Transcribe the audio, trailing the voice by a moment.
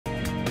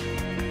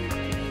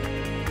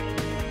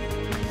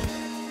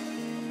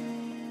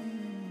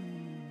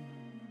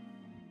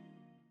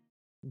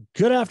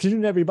Good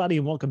afternoon, everybody,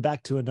 and welcome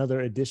back to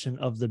another edition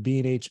of the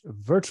B&H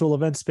virtual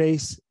event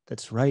space.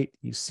 That's right.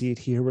 You see it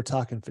here. We're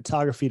talking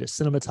photography to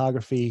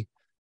cinematography,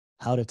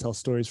 how to tell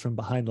stories from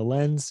behind the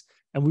lens.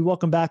 And we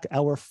welcome back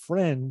our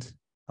friend,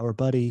 our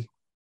buddy,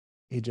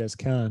 Ejaz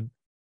Khan.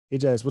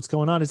 Ejaz, what's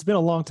going on? It's been a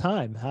long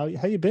time. How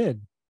you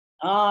been?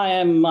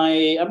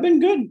 I've been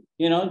good,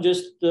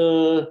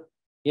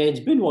 it's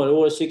been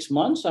over 6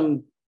 months.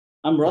 I'm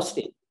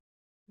rusty.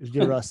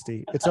 You're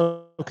rusty. It's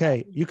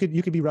okay. You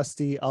could be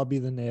rusty. I'll be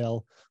the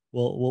nail.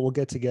 We'll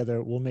get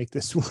together. We'll make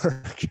this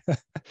work.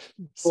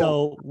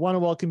 So want to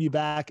welcome you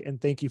back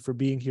and thank you for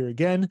being here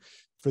again.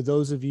 For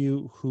those of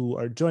you who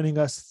are joining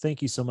us,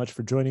 thank you so much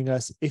for joining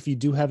us. If you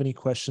do have any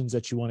questions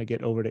that you want to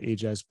get over to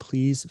Ejaz,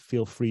 please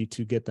feel free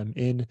to get them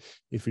in.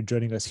 If you're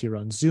joining us here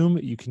on Zoom,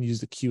 you can use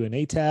the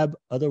Q&A tab.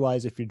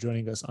 Otherwise, if you're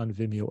joining us on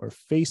Vimeo or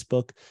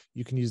Facebook,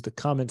 you can use the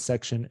comment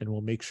section and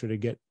we'll make sure to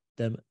get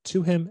them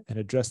to him and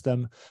address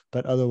them.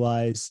 But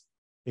otherwise,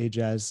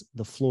 Ejaz,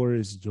 the floor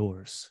is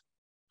yours.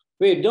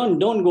 Wait, don't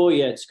go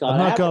yet, Scott. I'm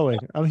not going.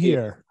 I'm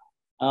here.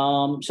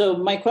 So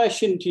my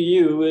question to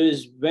you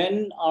is,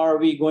 when are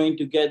we going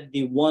to get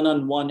the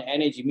one-on-one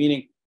energy?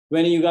 Meaning,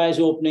 when are you guys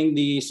opening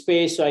the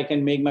space so I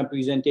can make my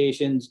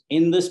presentations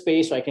in the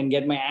space, so I can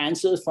get my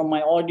answers from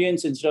my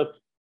audience instead of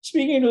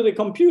speaking to the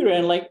computer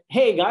and like,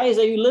 hey guys,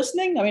 are you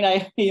listening? I mean,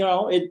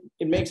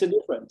 it makes a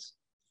difference.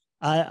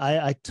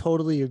 I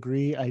totally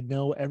agree. I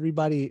know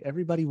everybody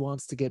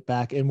wants to get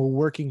back, and we're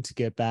working to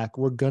get back.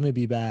 We're going to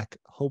be back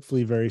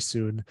hopefully very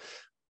soon.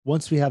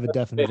 Once we have a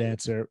definite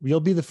answer, you'll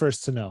be the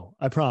first to know.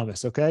 I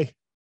promise. Okay.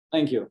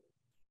 Thank you.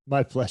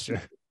 My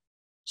pleasure.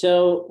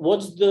 So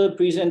what's the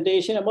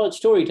presentation about?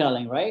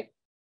 Storytelling, right?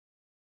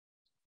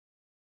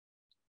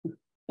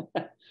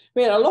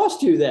 Wait, I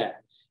lost you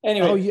there.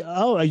 Anyway.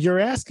 You're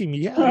asking me.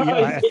 Yeah.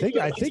 I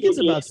think it's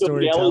about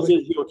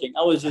storytelling.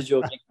 I was just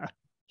joking.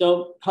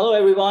 So, hello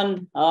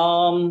everyone.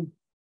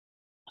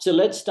 So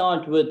let's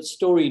start with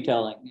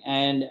storytelling.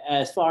 And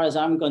as far as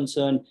I'm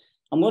concerned,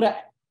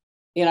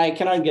 I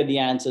cannot get the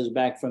answers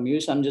back from you.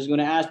 So I'm just going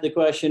to ask the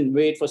question,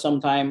 wait for some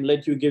time,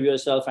 let you give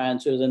yourself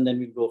answers, and then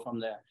we go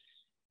from there.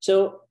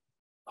 So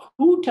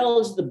who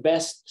tells the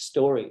best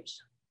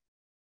stories?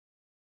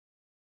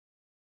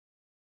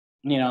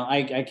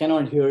 I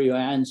cannot hear your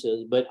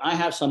answers, but I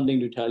have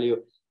something to tell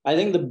you. I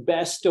think the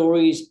best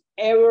stories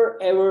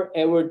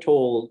ever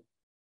told,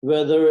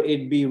 whether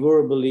it be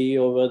verbally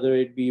or whether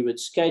it be with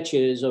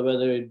sketches or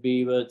whether it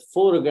be with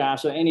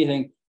photographs or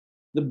anything,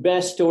 the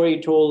best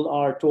story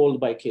are told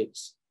by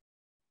kids.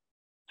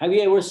 Have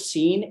you ever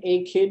seen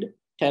a kid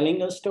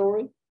telling a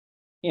story?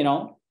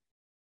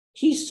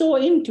 He's so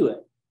into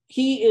it.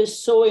 He is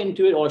so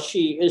into it, or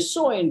she is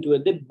so into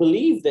it. They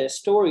believe their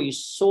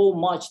stories so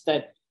much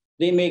that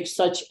they make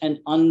such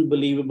an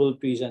unbelievable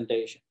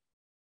presentation.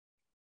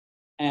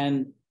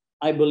 And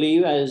I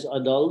believe as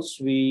adults,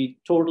 we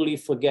totally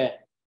forget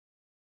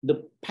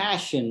the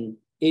passion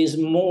is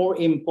more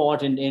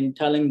important in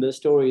telling the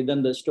story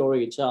than the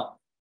story itself.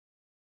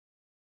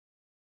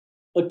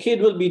 A kid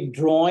will be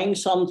drawing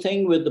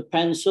something with the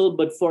pencil,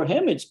 but for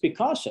him, it's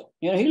Picasso.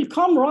 He'll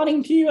come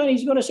running to you and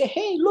he's going to say,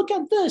 hey, look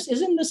at this.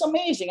 Isn't this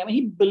amazing? I mean,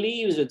 he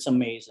believes it's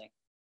amazing.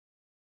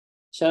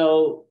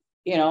 So,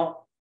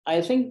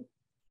 I think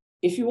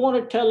if you want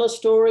to tell a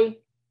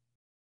story,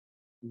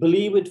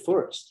 believe it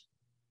first.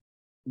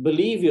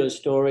 Believe your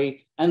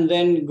story, and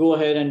then go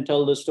ahead and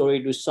tell the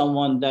story to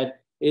someone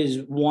that is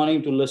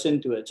wanting to listen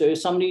to it. So if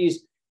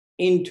somebody's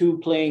into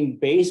playing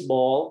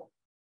baseball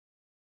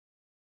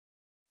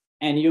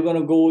and you're going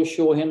to go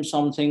show him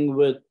something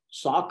with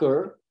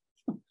soccer,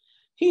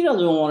 he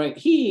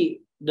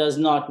does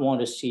not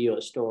want to see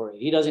your story.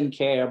 He doesn't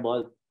care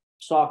about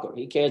soccer.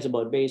 He cares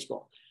about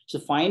baseball. So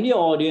find your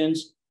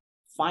audience,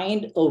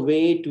 find a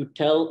way to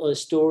tell a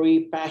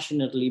story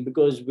passionately,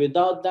 because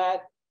without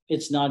that,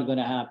 it's not going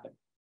to happen.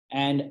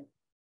 And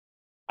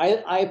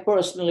I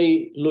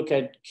personally look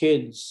at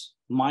kids,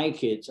 my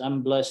kids.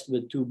 I'm blessed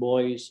with 2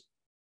 boys.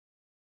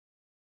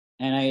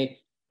 And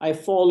I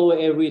follow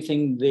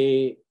everything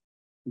they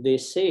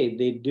say,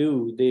 they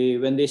do.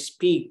 When they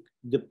speak,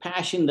 the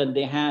passion that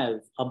they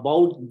have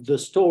about the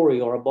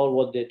story or about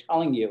what they're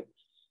telling you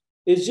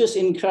is just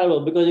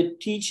incredible, because it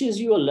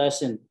teaches you a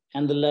lesson.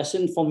 And the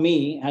lesson for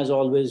me has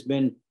always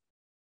been,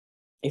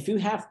 if you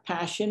have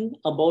passion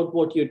about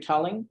what you're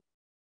telling,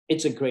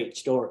 it's a great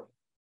story.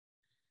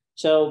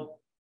 So,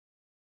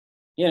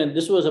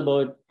 this was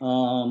about,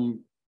 I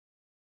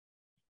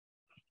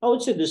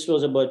would say this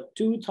was about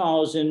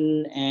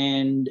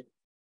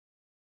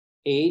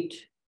 2008.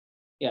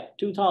 Yeah,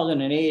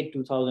 2008,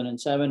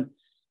 2007.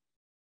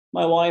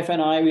 My wife and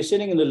I were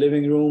sitting in the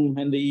living room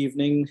in the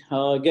evening,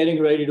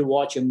 getting ready to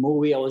watch a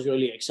movie. I was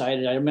really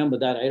excited. I remember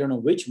that. I don't know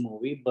which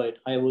movie, but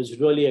I was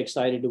really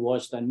excited to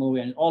watch that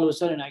movie. And all of a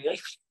sudden, I get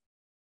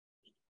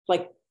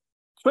like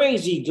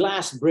crazy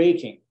glass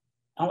breaking.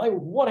 I'm like,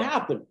 what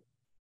happened?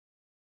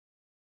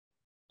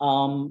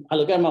 I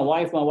look at my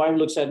wife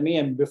looks at me,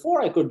 and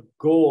before I could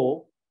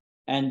go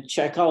and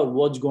check out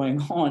what's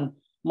going on,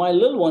 my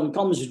little one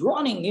comes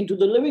running into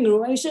the living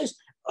room and he says,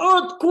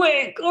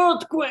 earthquake,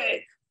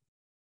 earthquake.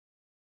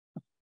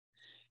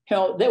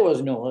 There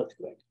was no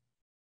earthquake.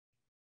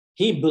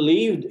 He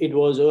believed it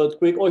was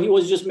earthquake, or he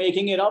was just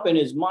making it up in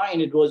his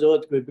mind it was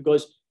earthquake,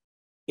 because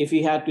if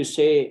he had to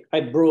say,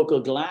 I broke a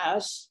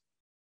glass,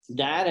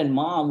 dad and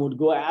mom would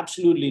go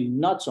absolutely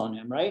nuts on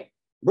him, right?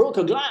 Broke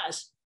a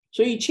glass.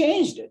 So he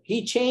changed it.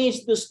 He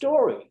changed the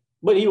story,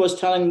 but he was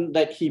telling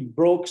that he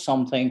broke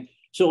something,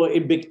 so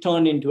it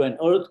turned into an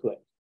earthquake.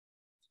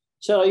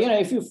 So,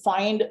 if you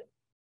find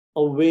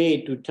a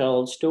way to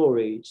tell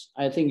stories,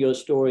 I think your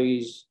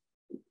stories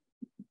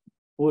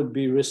would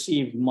be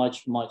received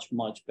much, much,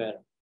 much better.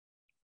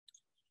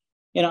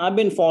 I've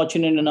been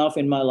fortunate enough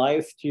in my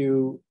life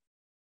to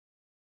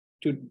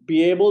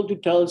be able to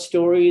tell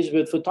stories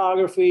with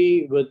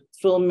photography, with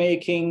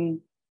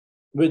filmmaking,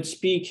 with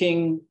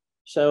speaking.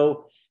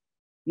 So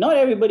not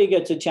everybody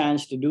gets a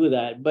chance to do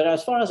that. But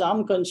as far as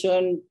I'm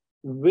concerned,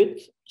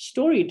 with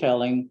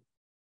storytelling,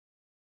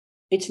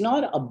 it's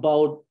not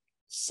about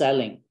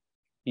selling.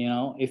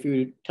 If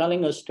you're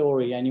telling a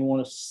story and you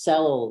want to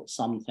sell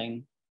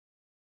something,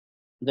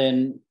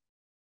 then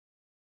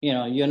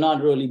you're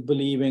not really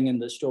believing in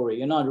the story.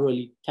 You're not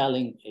really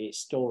telling a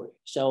story.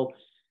 So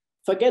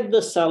forget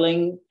the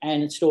selling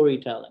and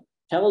storytelling.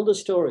 Tell the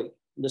story.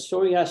 The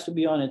story has to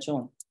be on its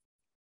own.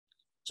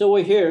 So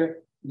over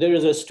here, there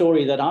is a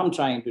story that I'm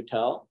trying to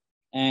tell,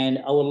 and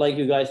I would like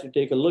you guys to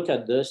take a look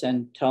at this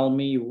and tell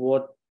me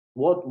what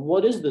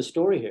is the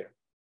story here.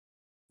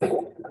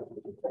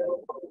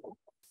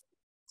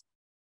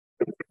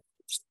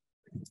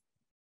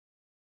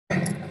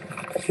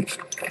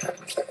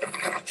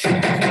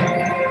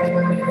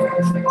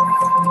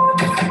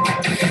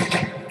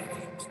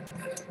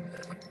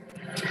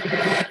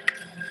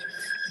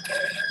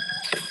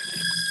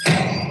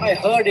 I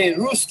heard a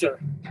rooster.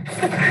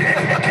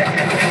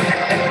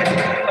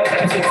 I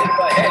guess it's in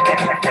my head.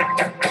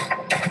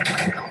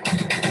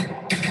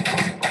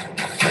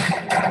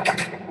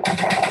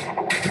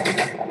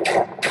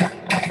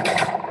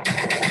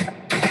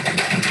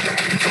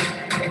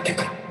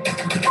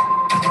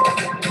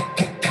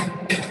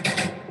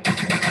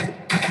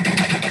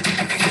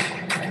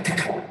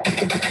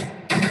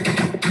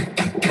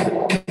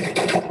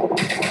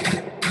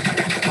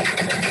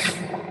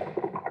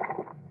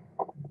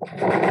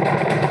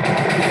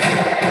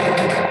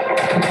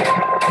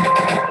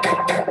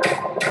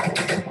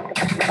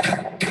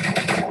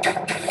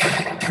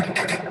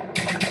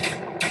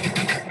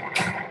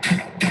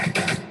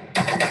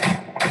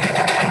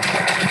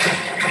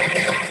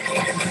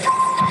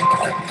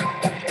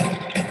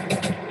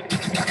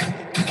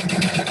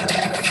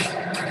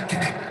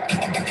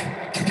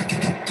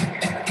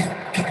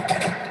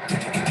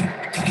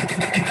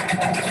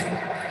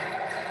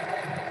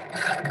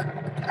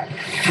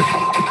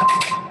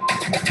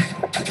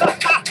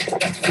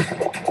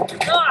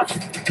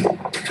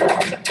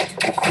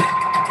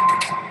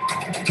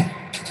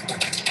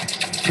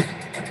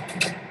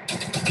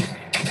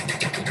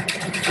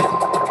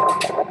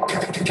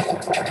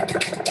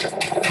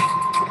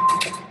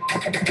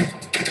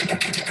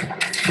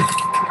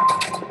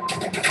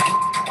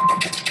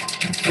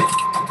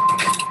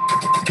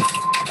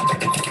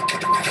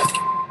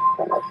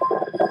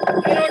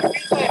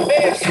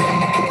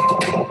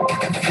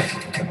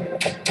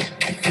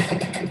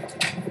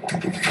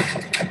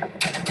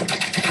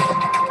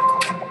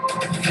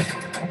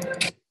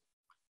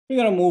 We're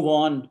going to move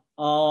on.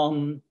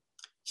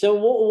 So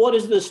what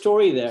is the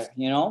story there?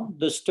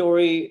 The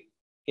story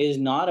is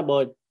not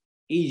about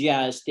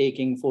Ejaz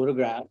taking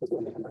photographs.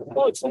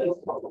 Oh,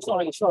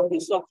 sorry.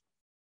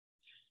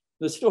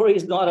 The story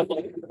is not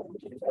about...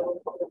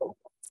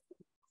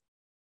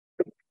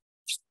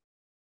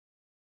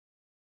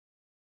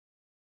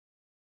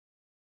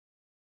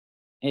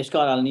 Hey,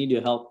 Scott, I'll need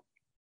your help.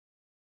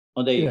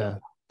 Oh, there you go.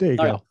 There you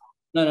go. Right.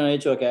 No,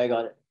 it's okay. I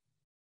got it.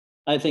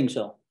 I think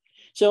so.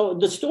 So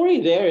the story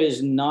there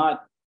is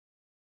not,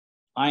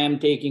 I am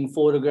taking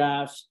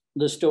photographs.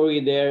 The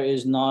story there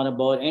is not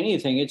about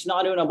anything. It's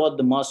not even about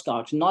the Musk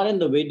auction. Not in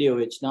the video,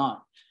 it's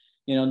not.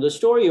 The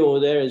story over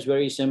there is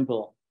very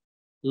simple.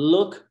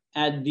 Look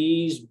at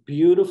these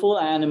beautiful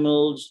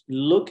animals.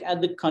 Look at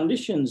the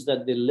conditions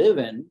that they live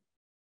in.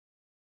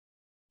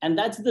 And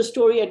that's the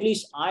story at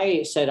least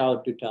I set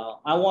out to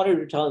tell. I wanted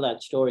to tell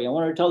that story. I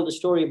wanted to tell the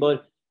story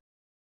about,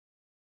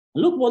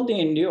 look what they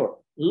endure.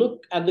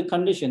 Look at the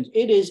conditions.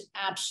 It is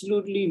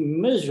absolutely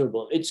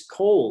miserable. It's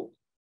cold.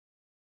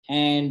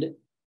 And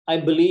I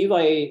believe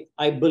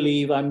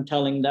I'm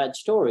telling that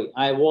story.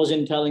 I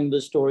wasn't telling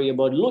the story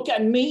about, look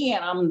at me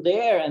and I'm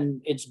there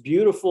and it's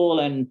beautiful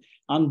and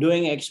I'm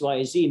doing X,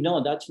 Y, Z.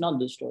 No, that's not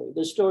the story.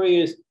 The story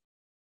is,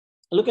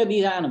 look at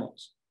these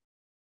animals.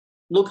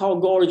 Look how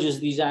gorgeous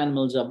these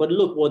animals are, but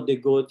look what they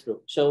go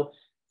through. So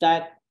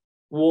that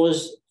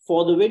was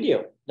for the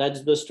video.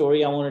 That's the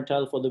story I want to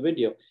tell for the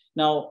video.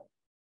 Now,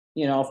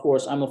 of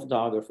course, I'm a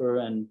photographer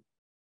and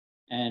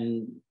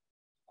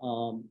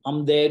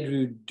I'm there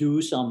to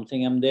do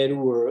something. I'm there to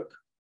work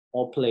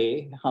or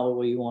play,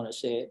 however you want to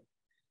say it.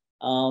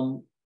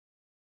 And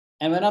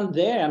when I'm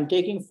there, I'm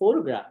taking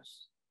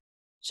photographs.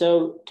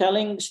 So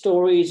telling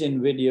stories in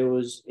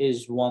videos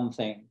is one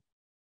thing,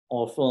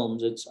 or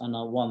films, it's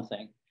another one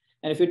thing.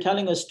 And if you're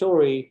telling a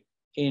story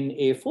in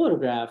a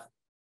photograph,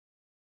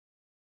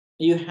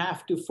 you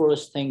have to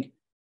first think,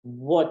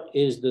 what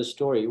is the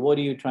story? What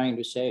are you trying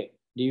to say?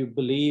 Do you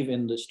believe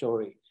in the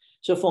story?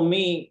 So for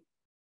me,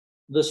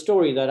 the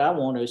story that I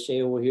want to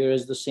say over here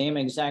is the same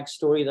exact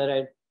story that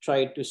I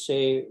tried to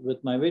say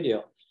with my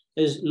video,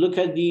 is look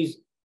at these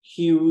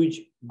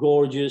huge,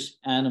 gorgeous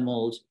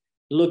animals.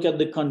 Look at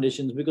the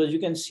conditions, because you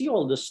can see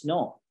all the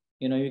snow.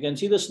 You can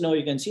see the snow,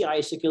 you can see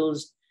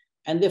icicles,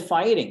 and they're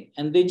fighting,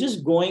 and they're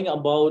just going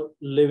about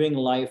living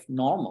life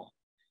normal.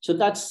 So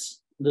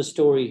that's the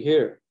story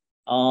here.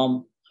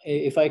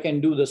 If I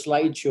can do the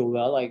slideshow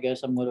well, I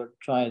guess I'm going to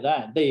try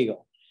that. There you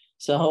go.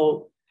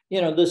 So,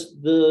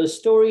 the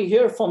story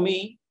here for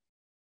me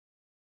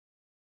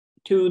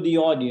to the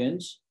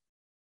audience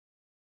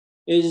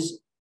is,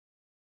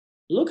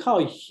 look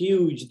how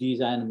huge these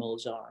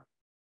animals are.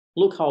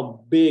 Look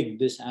how big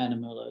this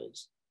animal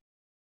is.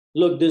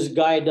 Look, this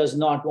guy does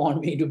not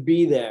want me to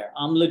be there.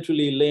 I'm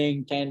literally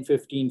laying 10,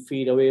 15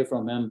 feet away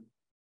from him.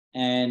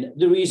 And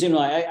the reason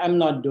why I'm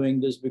not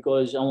doing this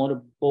because I want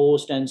to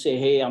boast and say,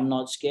 hey, I'm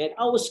not scared.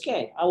 I was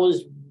scared. I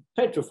was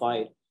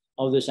petrified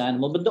of this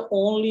animal. But the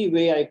only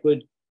way I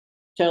could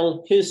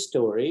tell his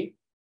story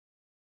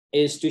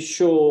is to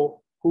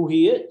show who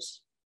he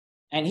is.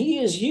 And he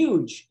is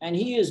huge and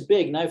he is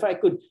big. Now,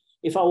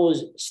 if I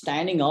was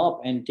standing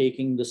up and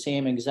taking the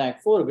same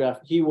exact photograph,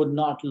 he would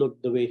not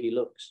look the way he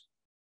looks.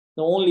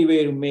 The only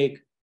way to make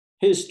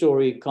his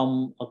story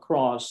come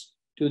across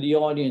to the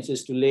audience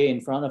is to lay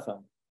in front of him.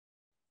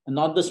 And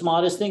not the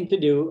smartest thing to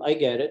do, I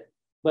get it,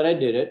 but I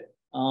did it.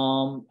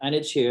 And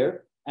it's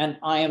here. And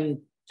I am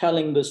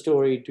telling the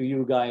story to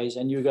you guys,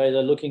 and you guys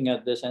are looking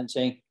at this and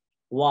saying,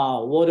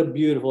 wow, what a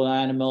beautiful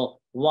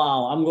animal.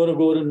 Wow, I'm going to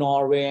go to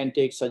Norway and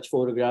take such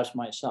photographs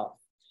myself.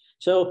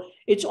 So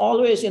it's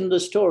always in the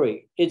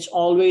story. It's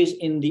always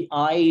in the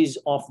eyes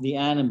of the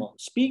animal.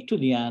 Speak to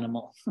the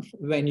animal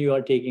when you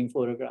are taking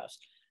photographs.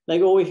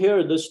 Like over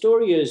here, the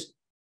story is,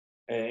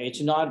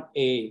 it's not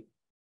a,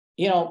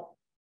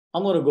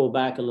 I'm going to go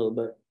back a little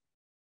bit.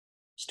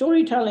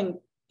 Storytelling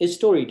is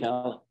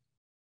storytelling.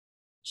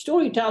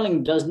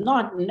 Storytelling does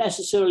not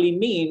necessarily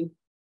mean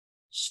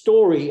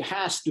story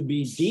has to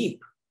be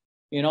deep.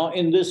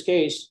 In this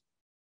case,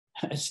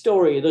 the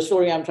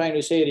story I'm trying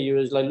to say to you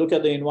is like, look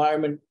at the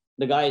environment.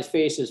 The guy's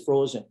face is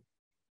frozen.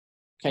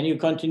 Can you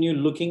continue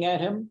looking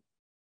at him?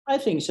 I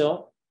think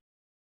so.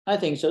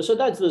 So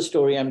that's the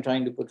story I'm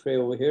trying to portray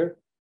over here.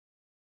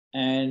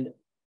 And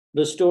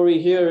the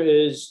story here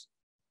is,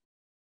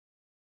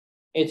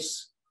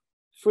 it's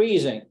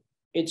freezing.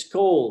 It's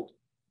cold.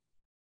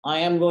 I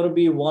am going to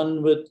be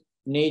one with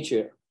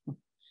nature,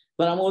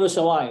 but I'm going to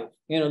survive.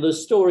 The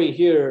story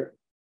here,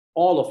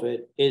 all of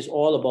it is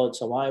all about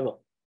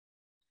survival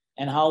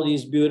and how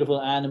these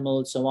beautiful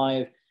animals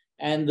survive.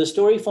 And the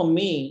story for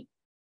me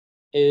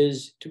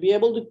is to be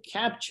able to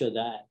capture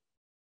that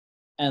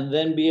and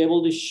then be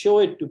able to show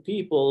it to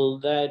people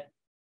that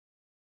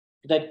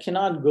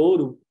cannot go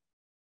to,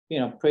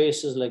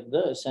 places like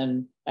this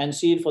and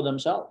see it for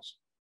themselves.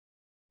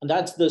 And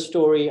that's the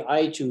story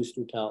I choose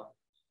to tell.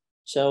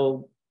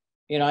 So,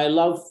 I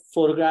love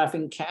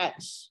photographing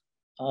cats.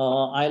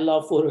 I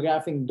love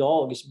photographing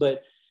dogs,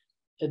 but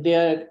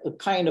they're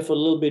kind of a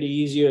little bit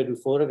easier to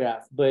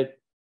photograph,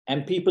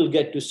 and people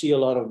get to see a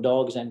lot of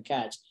dogs and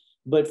cats.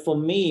 But for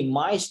me,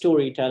 my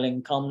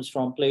storytelling comes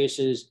from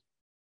places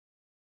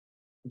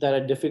that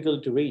are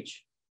difficult to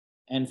reach.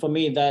 And for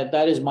me,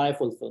 that is my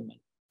fulfillment.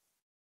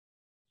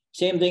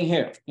 Same thing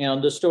here,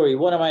 the story.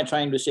 What am I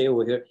trying to say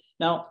over here?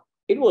 Now,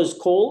 it was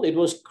cold. It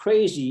was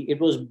crazy. It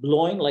was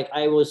blowing, like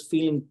I was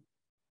feeling,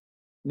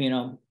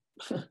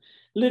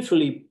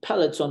 literally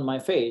pellets on my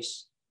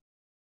face.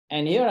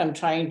 And here I'm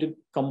trying to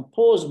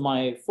compose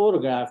my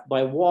photograph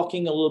by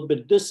walking a little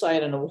bit this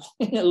side and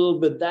walking a little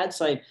bit that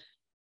side.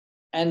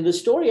 And the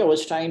story I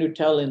was trying to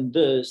tell in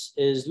this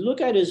is, look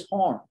at his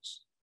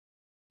horns.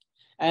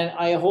 And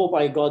I hope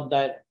I got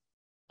that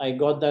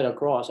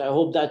across. I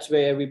hope that's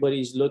where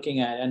everybody's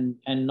looking at,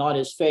 and not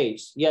his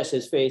face. Yes,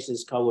 his face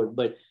is covered,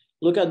 but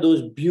look at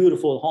those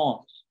beautiful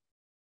horns.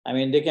 I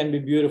mean, they can be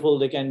beautiful,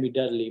 they can be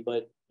deadly,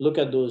 but look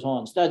at those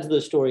horns. That's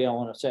the story I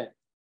want to say.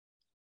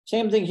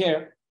 Same thing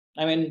here.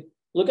 I mean,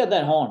 look at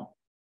that horn.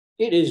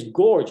 It is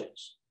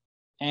gorgeous.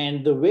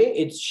 And the way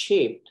it's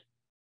shaped,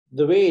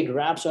 the way it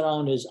wraps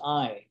around his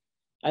eye,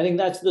 I think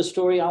that's the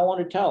story I want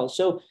to tell.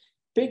 So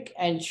pick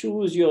and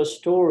choose your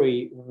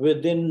story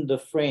within the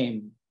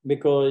frame,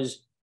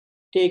 because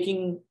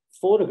taking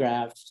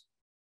photographs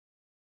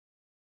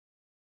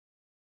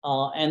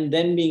and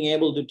then being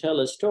able to tell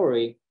a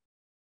story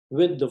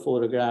with the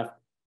photograph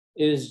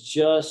is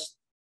just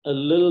a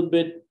little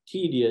bit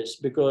tedious,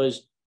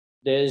 because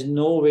there's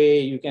no way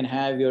you can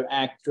have your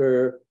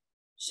actor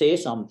say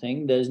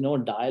something. There's no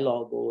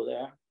dialogue over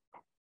there.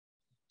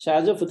 So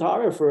as a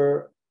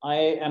photographer, I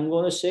am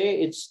going to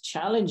say it's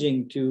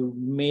challenging to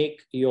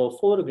make your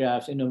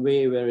photographs in a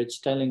way where it's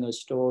telling a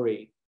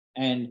story.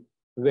 And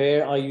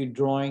Where are you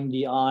drawing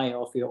the eye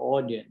of your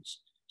audience?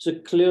 So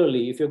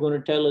clearly, if you're going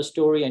to tell a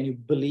story and you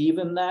believe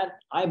in that,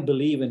 I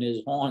believe in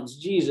his horns.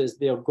 Jesus,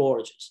 they're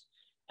gorgeous.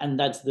 And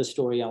that's the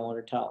story I want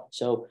to tell.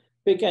 So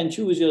pick and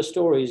choose your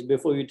stories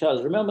before you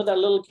tell. Remember that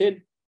little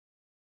kid?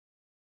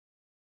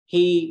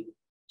 He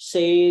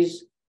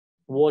says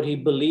what he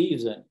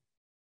believes in.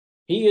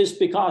 He is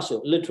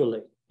Picasso,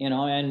 literally,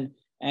 and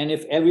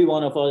if every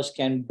one of us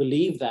can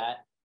believe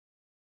that,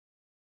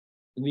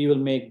 we will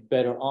make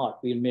better art,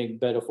 we'll make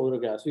better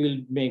photographs,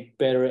 we'll make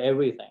better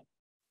everything.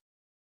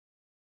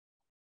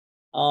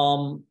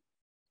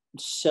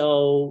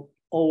 So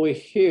over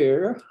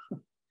here,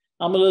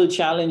 I'm a little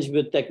challenged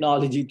with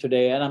technology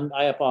today, and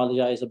I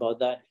apologize about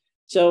that.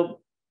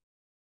 So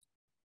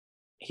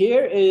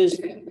here is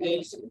a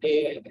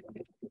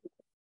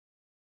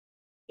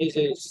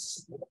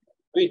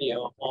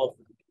video of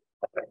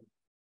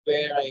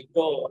where I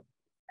go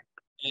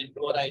and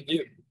what I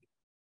do.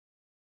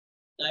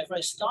 Now, if I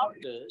stop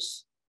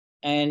this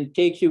and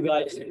take you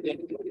guys to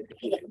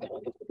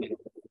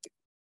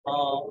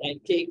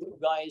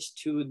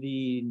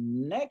the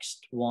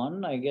next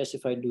one, I guess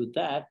if I do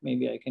that,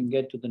 maybe I can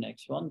get to the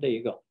next one. There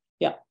you go.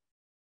 Yeah.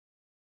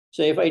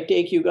 So if I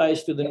take you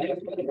guys to the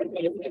next one,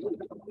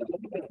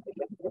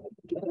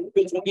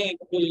 which again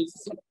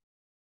is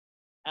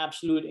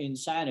absolute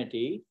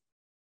insanity,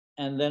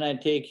 and then I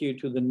take you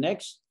to the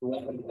next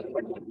one.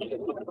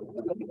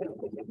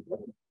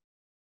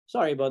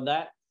 Sorry about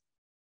that.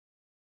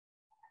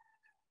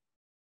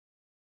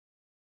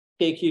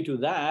 Take you to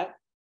that.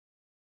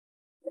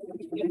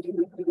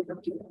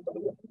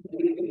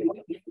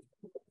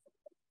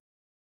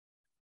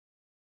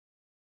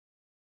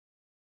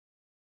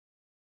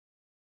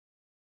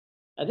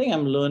 I think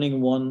I'm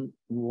learning one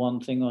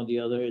thing or the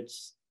other.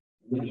 It's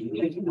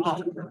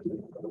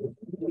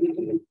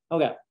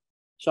okay.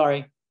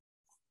 Sorry.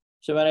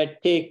 So when I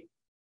take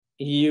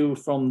you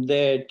from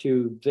there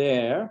to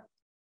there,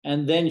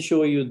 and then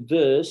show you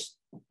this,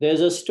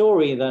 there's a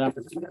story that I'm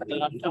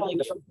telling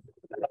you.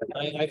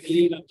 I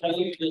believe I'm telling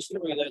you the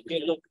story that,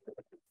 hey, look,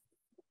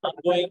 I'm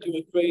going to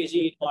a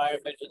crazy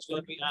environment. It's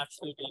going to be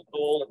absolutely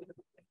cold.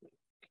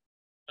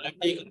 But I'm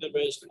taking the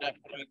risk and I'm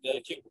going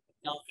there too.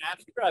 Now,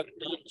 after I've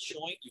done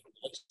showing you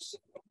this,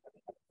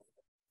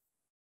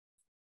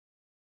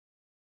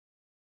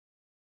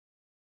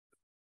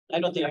 I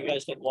don't think you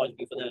guys can watch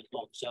me for that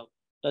long, so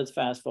let's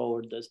fast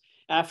forward this.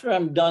 After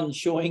I'm done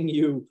showing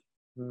you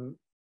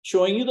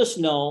the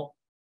snow,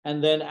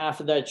 and then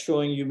after that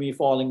showing you me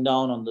falling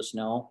down on the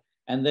snow,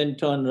 and then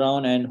turn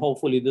around and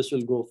hopefully this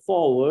will go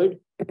forward.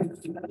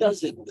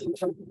 Does it?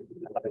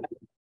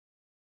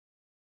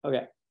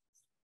 Okay.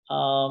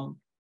 And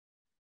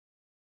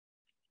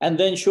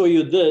then show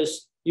you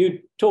this, you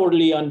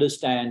totally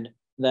understand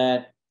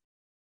that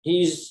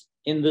he's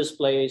in this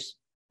place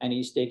and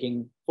he's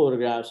taking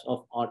photographs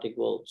of Arctic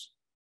wolves.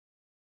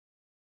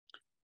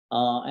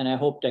 And I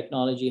hope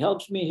technology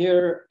helps me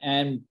here,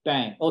 and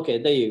bang.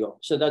 Okay, there you go.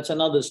 So that's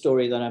another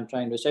story that I'm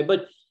trying to say.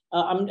 But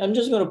I'm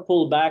just going to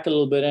pull back a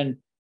little bit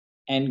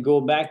and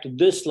go back to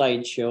this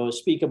slideshow,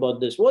 speak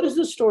about this. What is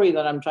the story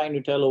that I'm trying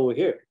to tell over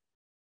here?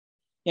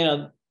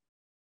 I'm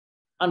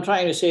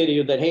trying to say to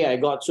you that, hey, I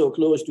got so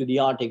close to the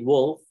Arctic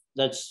wolf.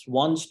 That's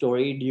one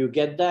story. Do you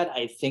get that?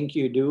 I think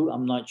you do.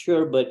 I'm not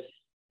sure, but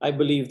I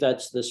believe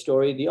that's the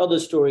story. The other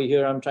story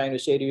here I'm trying to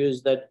say to you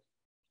is that,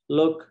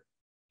 look,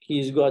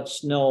 he's got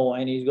snow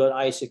and he's got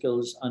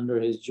icicles under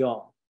his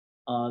jaw.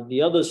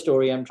 The other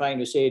story I'm trying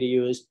to say to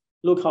you is,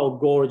 look how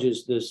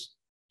gorgeous this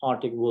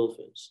Arctic wolf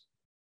is.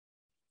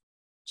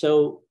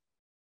 So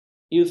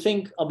you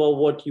think about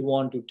what you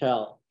want to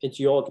tell. It's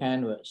your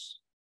canvas.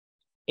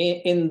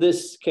 In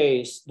this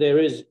case, there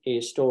is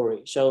a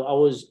story. So I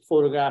was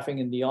photographing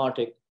in the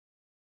Arctic.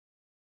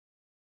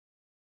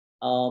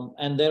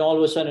 And then all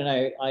of a sudden,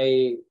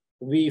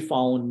 we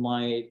found,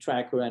 my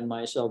tracker and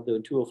myself, there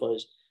were two of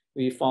us,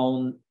 we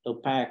found a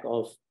pack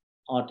of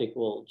Arctic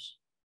wolves.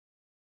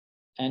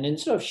 And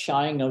instead of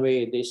shying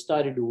away, they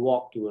started to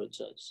walk towards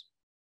us.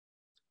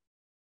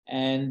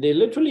 And they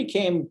literally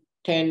came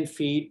 10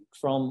 feet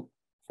from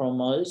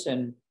us,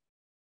 and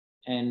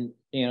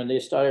they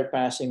started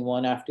passing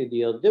one after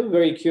the other. They were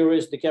very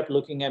curious. They kept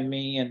looking at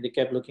me and they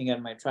kept looking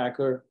at my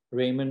tracker,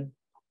 Raymond.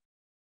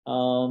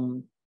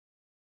 And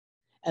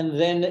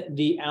then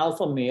the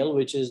alpha male,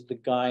 which is the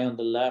guy on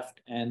the left,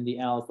 and the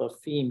alpha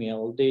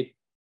female, they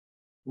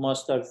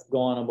must have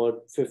gone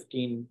about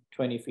 15,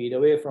 20 feet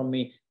away from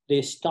me.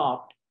 They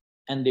stopped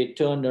and they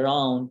turned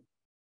around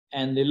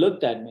and they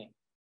looked at me.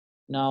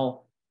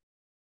 Now,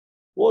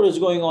 what is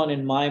going on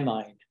in my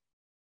mind?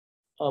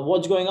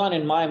 What's going on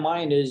in my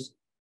mind is,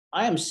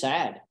 I am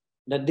sad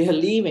that they're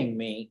leaving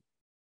me.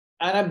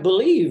 And I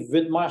believe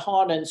with my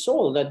heart and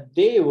soul that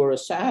they were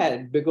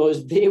sad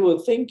because they were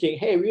thinking,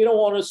 hey, we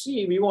want to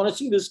see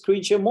this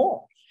creature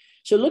more.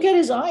 So look at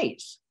his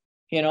eyes,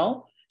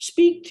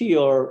 speak to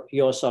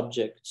your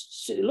subject.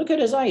 Look at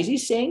his eyes.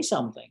 He's saying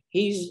something.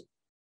 He's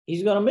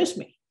going to miss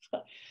me.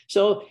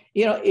 So,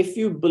 if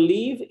you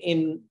believe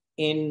in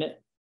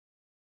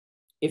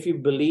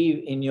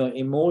your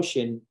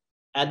emotion,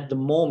 at the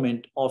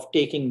moment of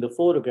taking the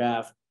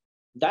photograph,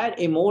 that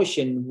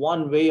emotion,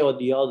 one way or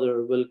the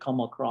other, will come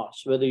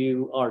across. Whether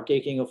you are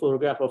taking a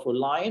photograph of a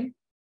lion,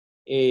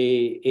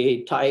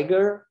 a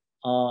tiger,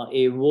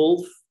 a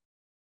wolf,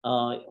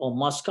 or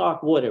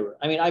muskox, whatever.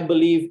 I mean, I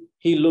believe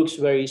he looks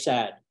very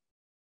sad,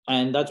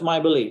 and that's my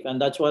belief,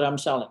 and that's what I'm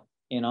selling,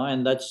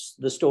 and that's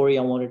the story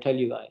I want to tell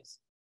you guys.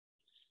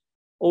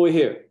 Over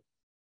here,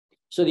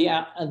 so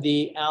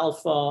the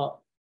alpha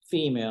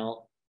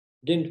female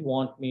didn't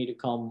want me to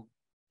come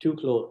too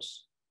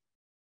close.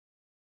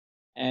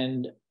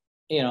 And,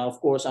 of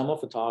course, I'm a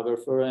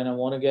photographer and I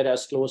want to get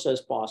as close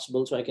as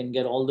possible so I can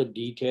get all the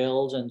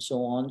details and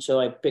so on. So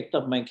I picked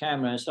up my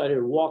camera and started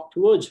to walk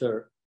towards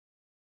her.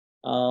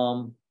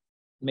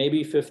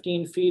 Maybe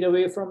 15 feet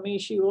away from me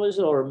she was,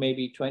 or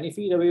maybe 20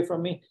 feet away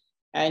from me.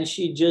 And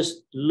she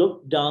just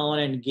looked down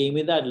and gave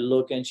me that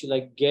look, and she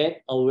like,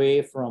 get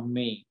away from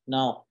me.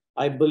 Now,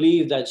 I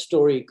believe that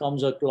story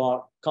comes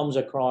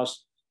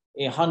across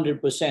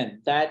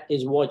 100%. That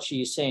is what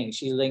she's saying.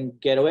 She's like,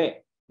 get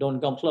away, don't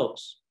come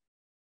close.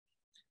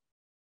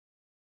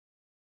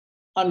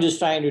 I'm just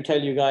trying to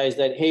tell you guys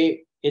that,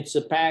 hey, it's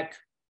a pack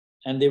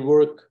and they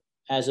work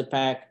as a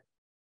pack.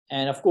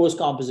 And of course,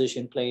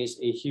 composition plays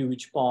a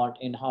huge part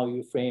in how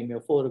you frame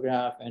your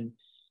photograph and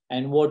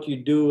what you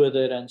do with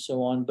it and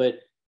so on. But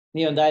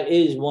that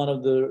is one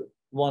of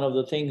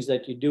the things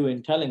that you do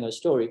in telling a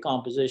story.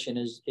 Composition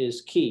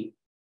is key.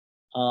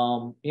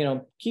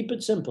 Keep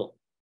it simple.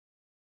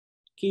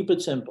 Keep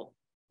it simple.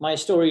 My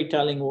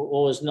storytelling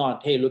was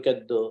not, hey, look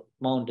at the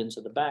mountains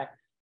at the back.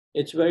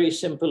 It's very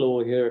simple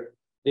over here.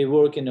 They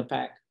work in a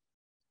pack.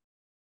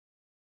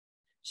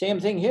 Same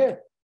thing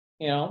here.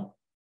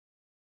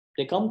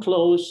 They come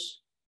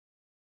close.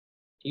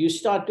 You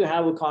start to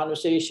have a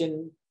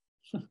conversation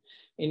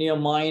in your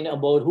mind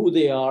about who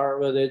they are,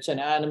 whether it's an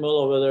animal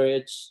or whether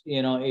it's,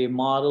 a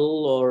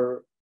model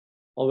or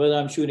whether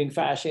I'm shooting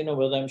fashion or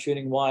whether I'm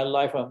shooting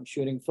wildlife, or I'm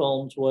shooting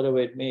films, whatever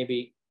it may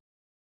be.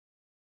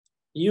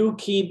 You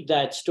keep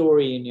that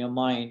story in your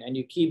mind and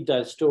you keep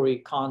that story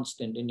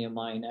constant in your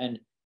mind, and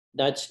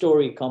that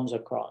story comes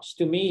across.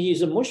 To me,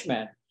 he's a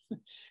mushman.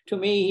 To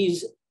me,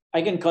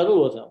 I can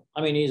cuddle with him.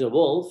 I mean, he's a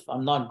wolf.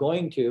 I'm not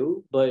going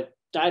to, but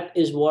that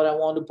is what I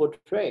want to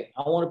portray.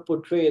 I want to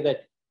portray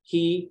that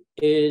he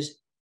is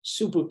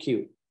super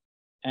cute.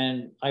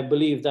 And I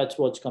believe that's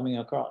what's coming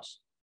across.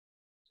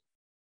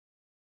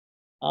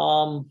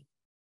 All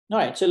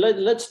right, so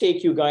let's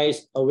take you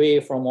guys away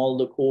from all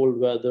the cold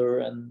weather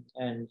and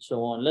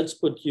so on. Let's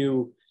put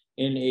you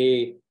in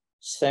a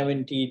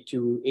 70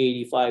 to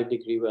 85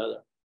 degree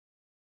weather.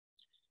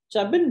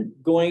 So I've been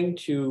going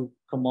to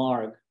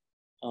Camargue.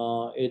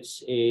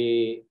 It's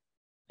a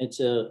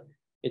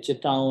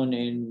town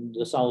in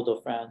the south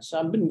of France.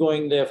 I've been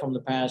going there from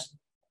the past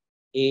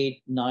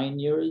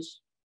 8-9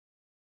 years,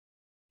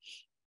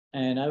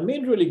 and I've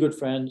made really good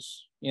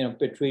friends.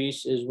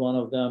 Patrice is one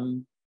of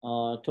them.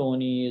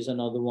 Tony is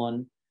another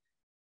one.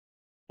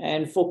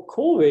 And for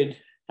COVID,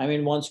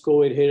 once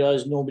COVID hit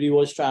us, nobody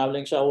was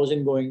traveling, so I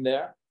wasn't going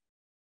there.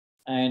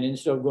 And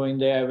instead of going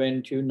there, I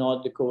went to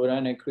North Dakota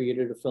and I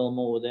created a film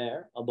over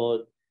there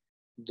about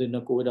the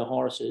Nakota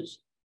horses.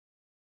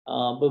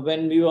 But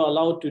when we were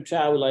allowed to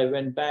travel, I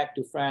went back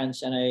to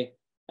France and I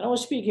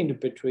was speaking to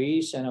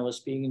Patrice and I was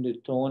speaking to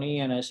Tony,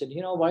 and I said,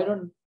 why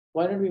don't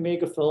we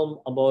make a film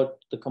about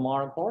the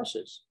Camargue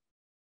horses?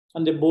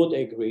 And they both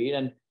agreed.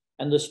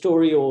 And the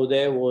story over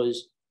there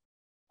was,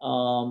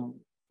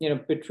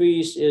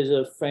 Patrice is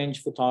a French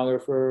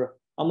photographer.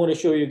 I'm going to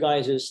show you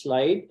guys his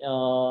slide,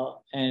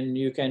 and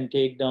you can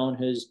take down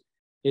his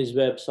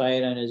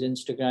website and his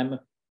Instagram.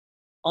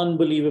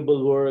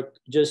 Unbelievable work,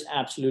 just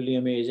absolutely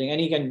amazing.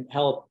 And he can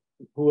help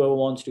whoever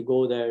wants to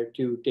go there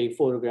to take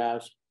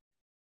photographs.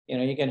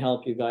 He can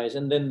help you guys.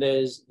 And then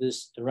there's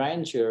this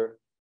rancher.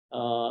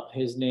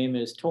 His name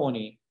is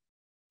Tony.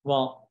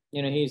 Well,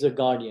 he's a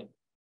guardian.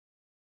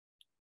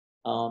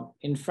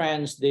 In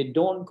France, they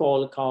don't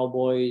call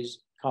cowboys.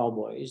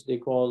 They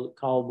call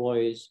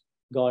cowboys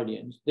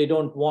guardians. They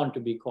don't want to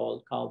be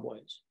called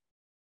cowboys.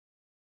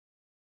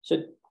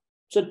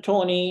 So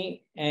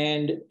Tony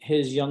and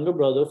his younger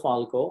brother,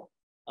 Falco,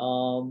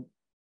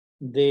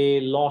 they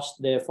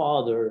lost their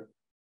father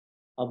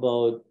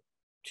about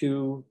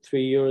 2-3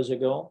 years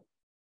ago.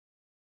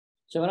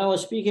 So when I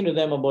was speaking to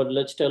them about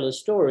let's tell a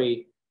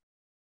story,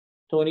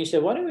 Tony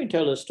said, why don't we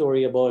tell a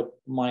story about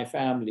my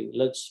family?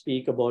 Let's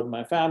speak about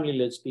my family.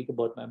 Let's speak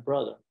about my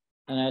brother.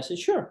 And I said,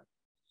 sure.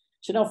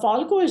 So now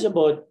Falco is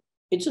about,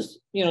 this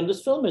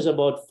film is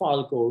about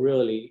Falco,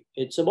 really.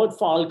 It's about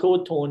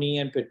Falco, Tony,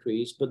 and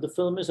Patrice, but the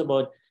film is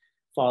about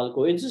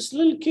Falco. It's this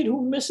little kid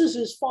who misses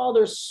his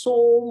father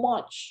so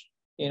much,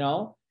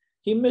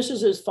 He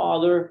misses his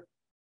father.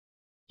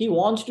 He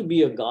wants to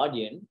be a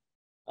guardian.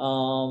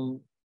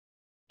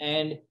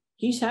 And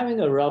he's having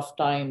a rough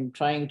time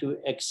trying to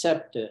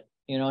accept it.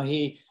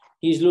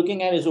 He's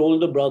looking at his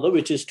older brother,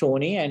 which is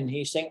Tony, and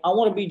he's saying, I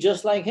want to be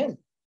just like him.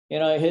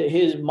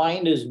 His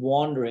mind is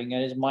wandering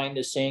and his mind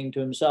is saying to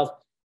himself,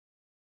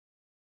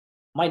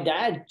 My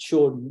dad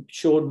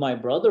showed my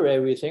brother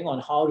everything on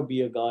how to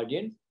be a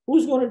guardian.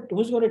 Who's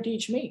gonna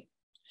teach me?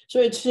 So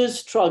it's his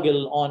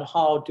struggle on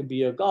how to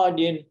be a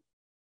guardian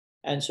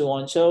and so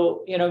on.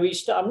 So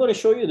I'm going to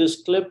show you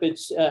this clip.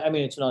 I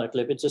mean, it's not a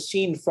clip. It's a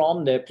scene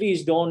from there.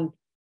 Please don't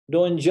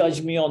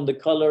judge me on the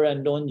color,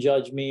 and don't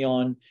judge me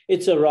on.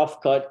 It's a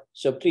rough cut.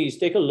 So please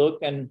take a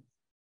look and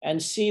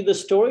see the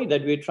story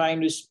that we're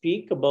trying to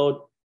speak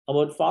about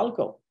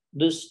Falco,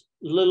 this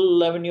little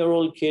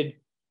 11-year-old kid,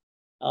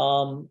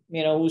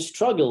 who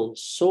struggled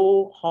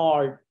so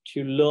hard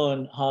to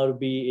learn how to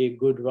be a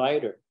good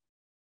writer.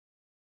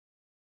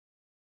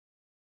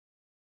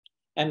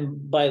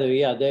 And by the way,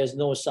 yeah, there's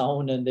no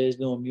sound and there's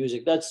no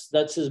music.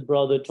 That's his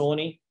brother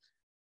Tony.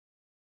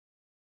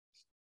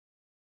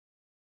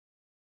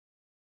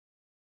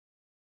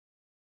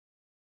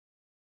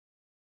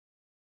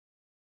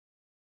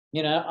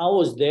 I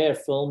was there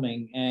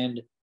filming,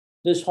 and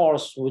this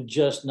horse would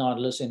just not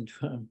listen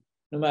to him,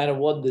 no matter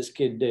what this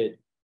kid did.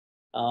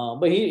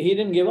 But he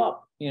didn't give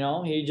up.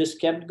 He just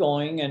kept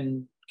going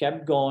and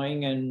kept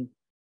going, and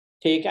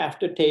take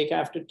after take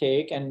after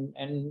take,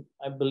 and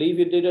I believe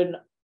he did an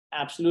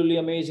absolutely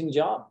amazing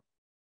job.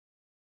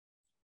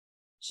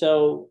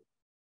 So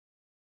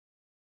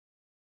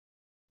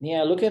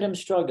yeah, look at him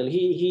struggle.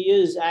 He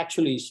is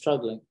actually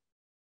struggling.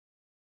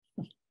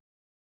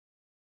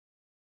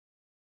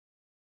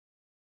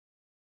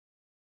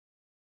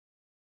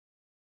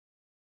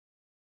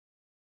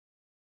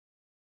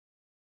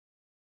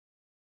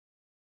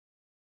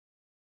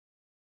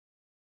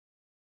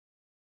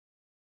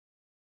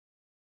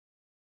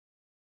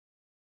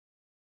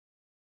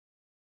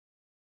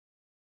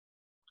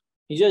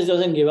 He just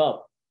doesn't give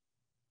up.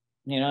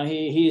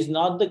 He's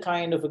not the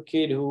kind of a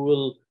kid who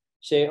will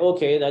say,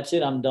 okay, that's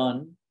it, I'm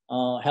done.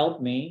 Help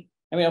me.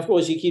 I mean, of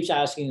course, he keeps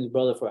asking his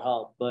brother for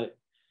help, but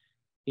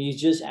he's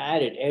just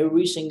at it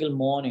every single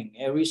morning,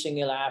 every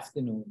single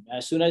afternoon.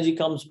 As soon as he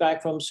comes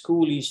back from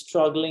school, he's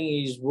struggling,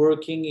 he's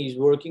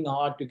working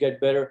hard to get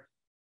better.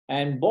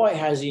 And boy,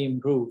 has he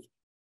improved.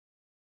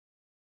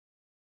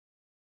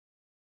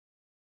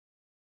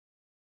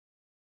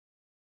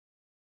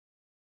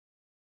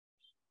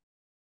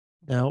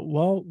 Now,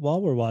 while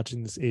we're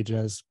watching this,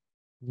 Ejaz,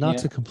 not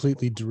Yeah. to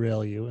completely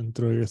derail you and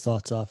throw your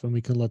thoughts off, and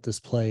we can let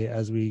this play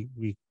as we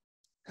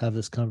have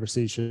this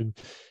conversation.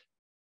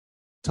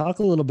 Talk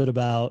a little bit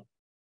about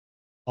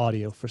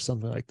audio for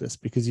something like this,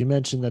 because you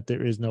mentioned that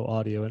there is no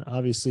audio, and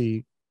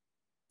obviously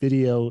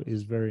video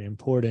is very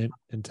important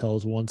and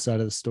tells one side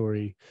of the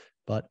story,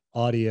 but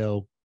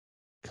audio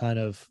kind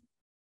of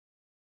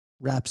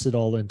wraps it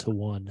all into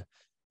one.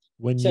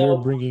 When you're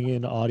So bringing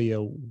in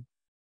audio,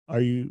 are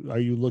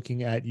you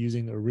looking at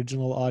using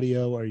original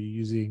audio? Are you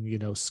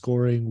using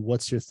scoring?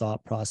 What's your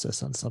thought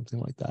process on something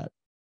like that?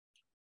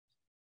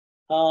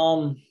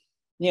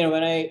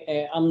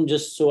 when I'm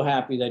just so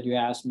happy that you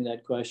asked me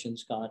that question,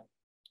 Scott.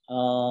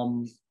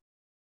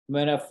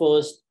 When I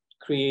first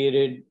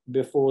created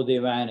Before They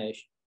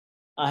Vanish,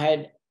 I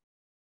had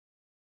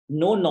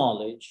no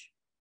knowledge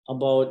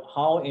about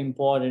how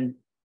important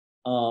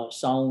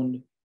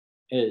sound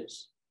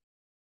is.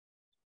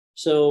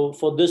 So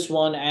for this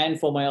one and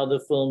for my other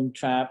film,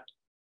 Trapped,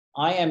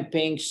 I am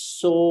paying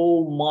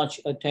so much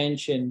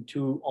attention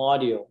to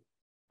audio.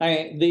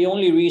 The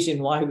only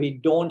reason why we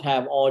don't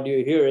have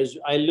audio here is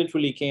I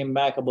literally came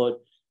back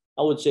about,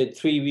 I would say,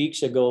 3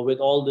 weeks ago with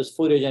all this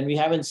footage, and we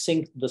haven't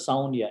synced the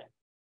sound yet.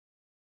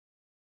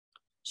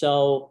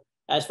 So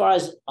as far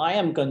as I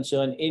am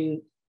concerned,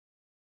 in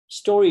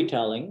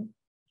storytelling,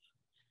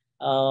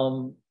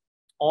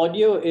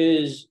 audio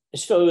is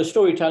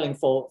storytelling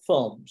for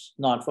films,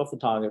 not for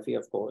photography,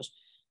 of course.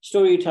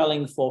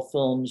 Storytelling for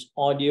films,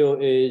 audio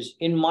is,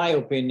 in my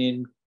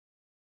opinion,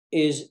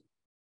 is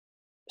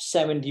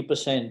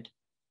 70%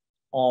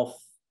 of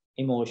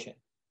emotion,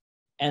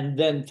 and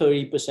then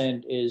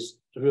 30% is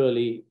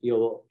really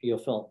your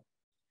film,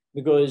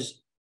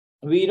 because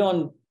we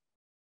don't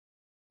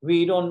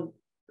we don't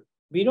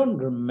we don't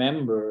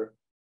remember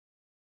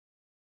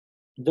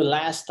the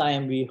last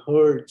time we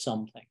heard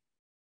something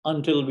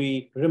until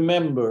we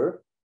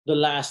remember the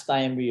last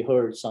time we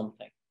heard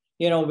something.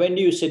 When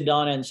do you sit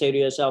down and say to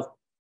yourself,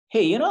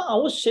 hey, I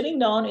was sitting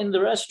down in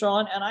the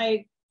restaurant and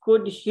I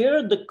could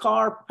hear the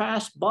car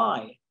pass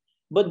by.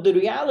 But the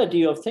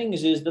reality of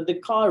things is that the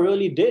car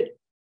really did.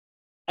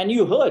 And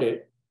you heard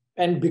it.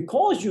 And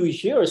because you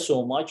hear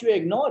so much, you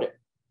ignored it.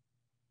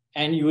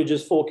 And you were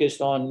just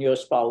focused on your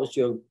spouse,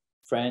 your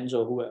friends,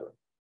 or whoever.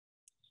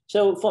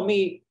 So for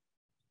me,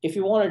 if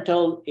you want to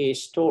tell a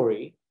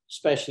story,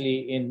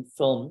 especially in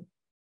film,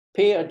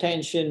 pay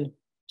attention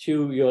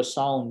to your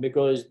sound,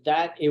 because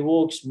that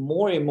evokes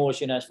more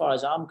emotion, as far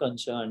as I'm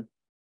concerned,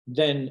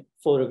 than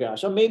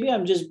photographs. Or maybe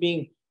I'm just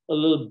being a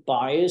little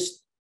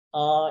biased,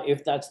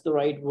 if that's the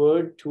right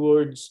word,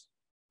 towards,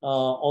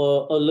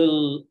 or a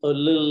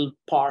little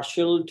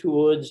partial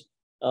towards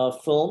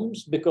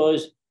films,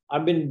 because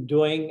I'm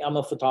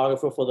a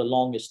photographer for the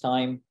longest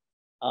time,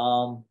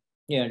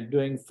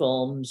 doing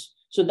films.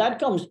 So that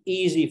comes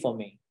easy for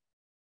me.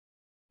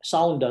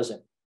 Sound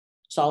doesn't.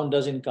 sound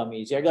doesn't come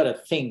easy. I got to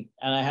think,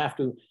 and I have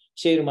to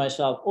say to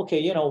myself, okay,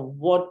 you know,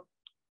 what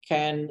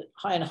can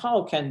and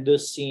how can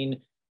this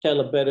scene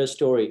tell a better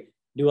story?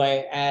 Do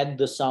I add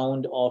the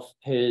sound of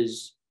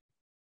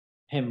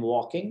him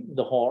walking,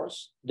 the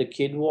horse, the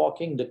kid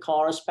walking, the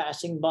cars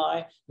passing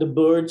by, the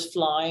birds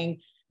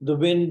flying, the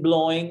wind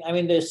blowing? I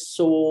mean, there's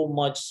so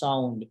much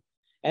sound,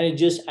 and it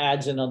just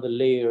adds another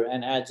layer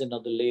and adds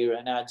another layer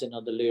and adds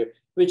another layer,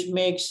 which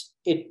makes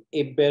it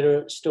a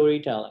better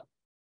storytelling.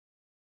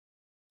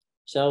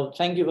 So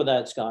thank you for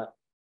that, Scott.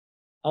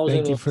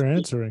 Thank you for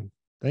answering.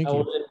 Thank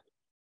you.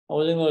 I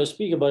wasn't going to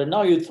speak about it.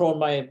 Now you've thrown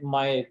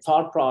my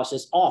thought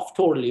process off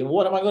totally.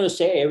 What am I going to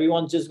say?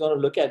 Everyone's just going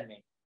to look at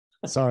me.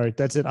 Sorry,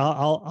 that's it.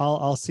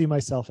 I'll see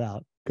myself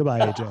out. Goodbye,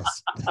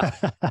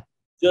 Ejaz.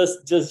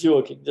 just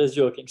joking, just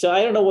joking. So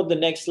I don't know what the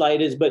next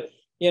slide is, but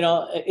you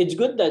know, it's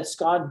good that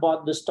Scott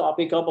brought this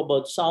topic up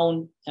about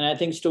sound, and I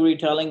think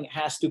storytelling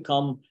has to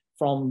come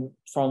from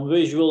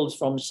visuals,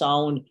 from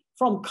sound,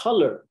 from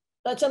color.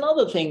 That's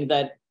another thing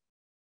that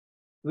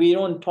we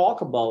don't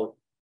talk about.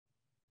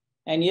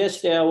 And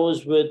yesterday I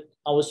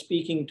was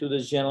speaking to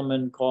this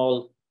gentleman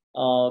called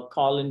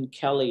Colin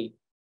Kelly.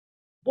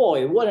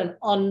 Boy, what an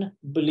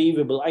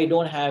unbelievable! I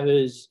don't have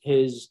his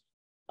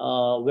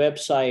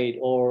website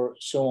or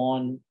so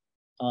on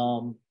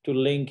to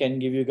link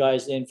and give you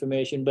guys the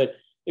information. But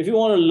if you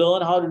want to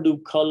learn how to do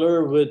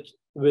color with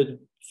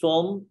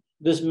film,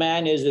 this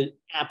man is an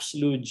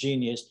absolute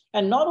genius.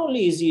 And not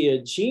only is he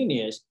a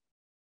genius,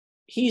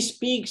 he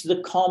speaks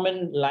the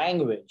common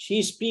language.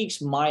 He speaks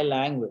my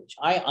language.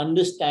 I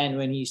understand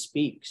when he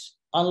speaks,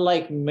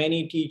 unlike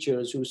many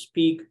teachers who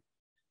speak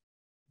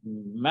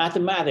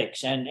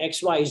mathematics and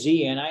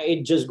XYZ, and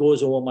it just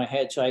goes over my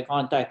head. So I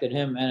contacted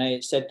him and I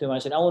said to him, I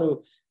said, I want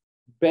to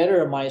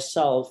better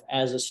myself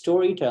as a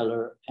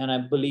storyteller, and I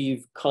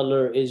believe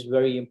color is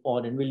very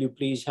important. Will you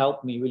please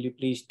help me? Will you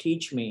please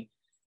teach me?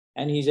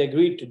 And he's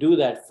agreed to do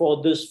that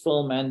for this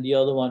film and the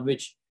other one,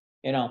 which,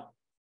 you know,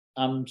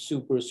 I'm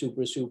super,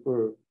 super,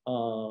 super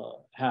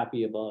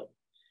happy about.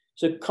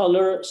 So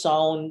color,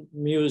 sound,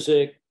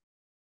 music,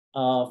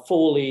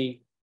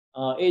 Foley,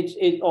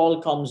 it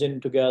all comes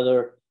in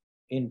together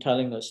in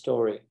telling a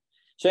story.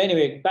 So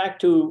anyway, back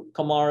to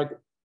Kamar.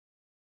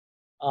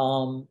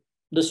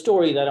 The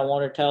story that I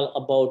want to tell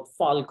about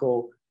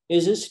Falco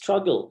is his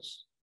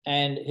struggles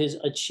and his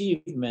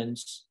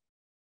achievements.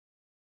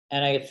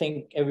 And I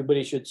think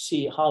everybody should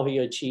see how he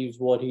achieves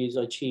what he's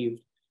achieved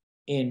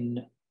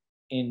in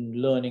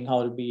learning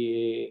how to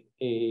be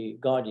a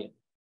guardian.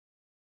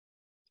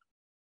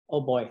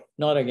 Oh boy,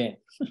 not again.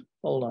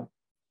 Hold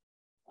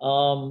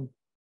on.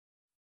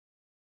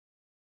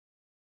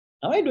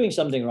 Am I doing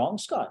something wrong,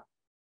 Scott?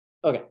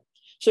 Okay.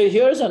 So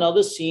here's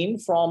another scene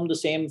from the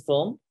same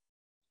film.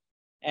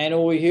 And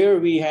over here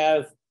we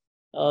have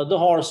the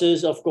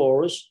horses, of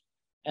course,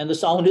 and the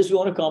sound is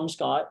going to come,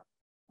 Scott,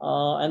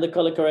 and the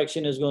color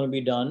correction is going to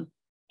be done.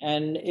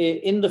 And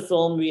in the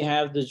film, we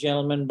have this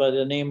gentleman by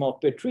the name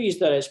of Patrice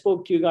that I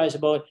spoke to you guys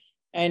about.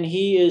 And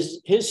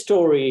his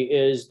story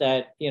is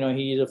that, you know,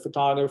 he's a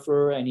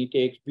photographer and he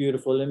takes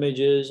beautiful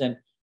images, and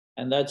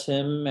that's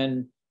him.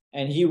 And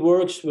he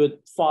works with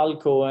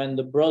Falco and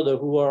the brother,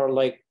 who are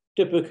like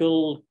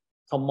typical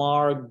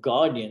Kamar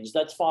guardians.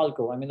 That's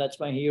Falco. I mean, that's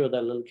my hero,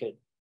 that little kid.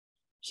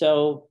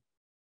 So,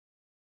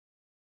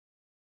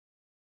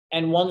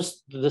 and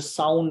once the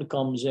sound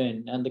comes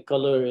in and the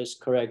color is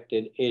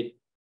corrected, it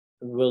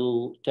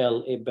will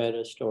tell a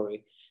better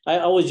story.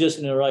 I was just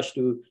in a rush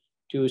to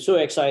so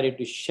excited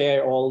to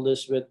share all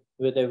this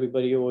with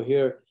everybody over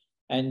here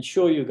and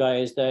show you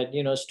guys that,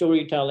 you know,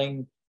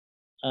 storytelling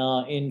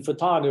in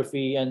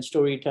photography and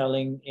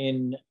storytelling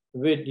in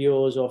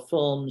videos or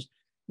films,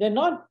 they're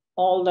not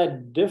all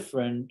that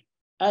different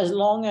as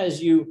long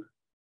as you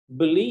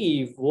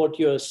believe what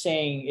you're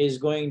saying is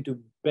going to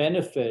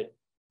benefit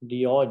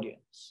the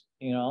audience,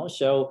 you know.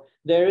 So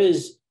there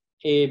is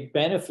a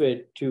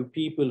benefit to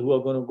people who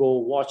are going to go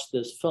watch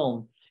this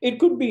film. It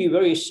could be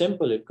very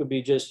simple. It could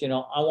be just, you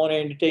know, I want to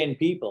entertain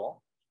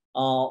people,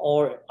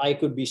 or I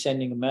could be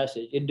sending a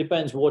message. It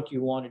depends what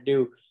you want to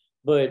do,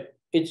 but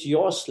it's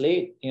your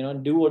slate, you know.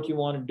 Do what you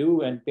want to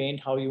do and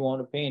paint how you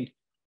want to paint,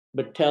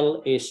 but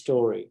tell a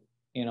story.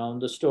 You know,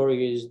 the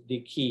story is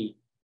the key.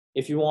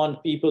 If you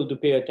want people to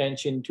pay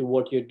attention to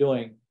what you're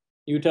doing,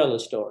 you tell a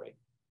story.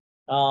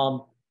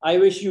 I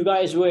wish you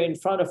guys were in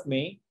front of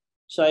me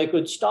so I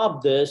could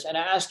stop this and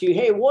ask you,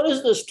 hey, what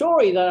is the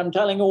story that I'm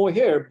telling over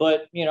here?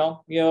 But, you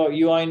know,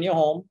 you are in your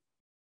home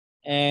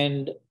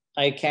and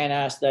I can't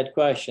ask that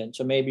question.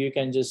 So maybe you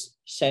can just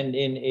send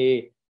in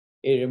a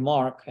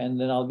remark, and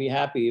then I'll be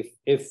happy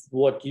if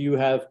what you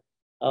have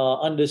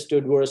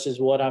understood versus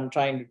what I'm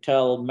trying to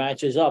tell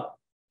matches up.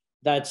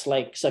 That's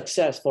like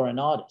success for an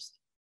artist.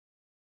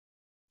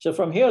 So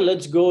from here,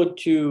 let's go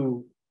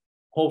to,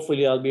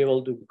 hopefully I'll be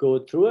able to go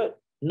through it.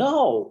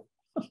 No.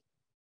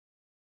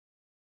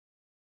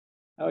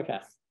 Okay.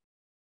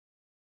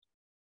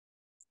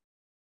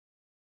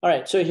 All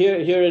right, so here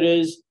it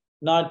is,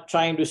 not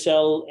trying to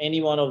sell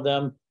any one of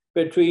them.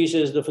 Patrice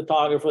is the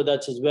photographer.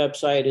 That's his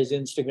website, his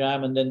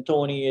Instagram. And then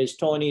Tony is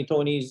Tony.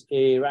 Tony's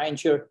a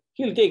rancher.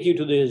 He'll take you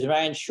to his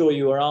ranch, show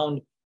you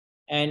around.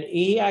 And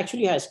he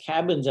actually has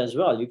cabins as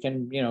well. You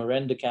can,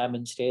 rent the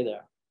cabin, stay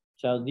there.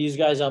 So these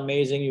guys are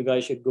amazing. You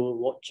guys should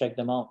go check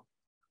them out.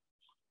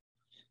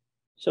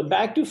 So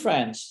back to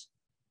France.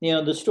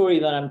 The story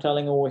that I'm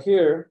telling over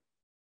here,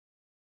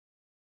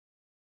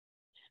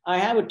 I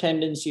have a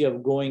tendency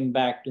of going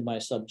back to my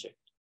subject.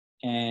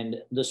 And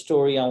the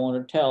story I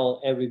want to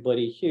tell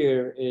everybody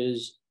here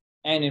is,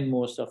 and in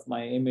most of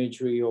my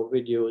imagery or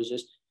videos,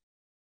 is,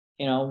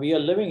 we are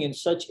living in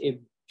such a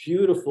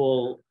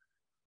beautiful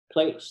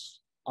place,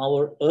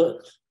 our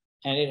earth,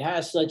 and it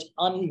has such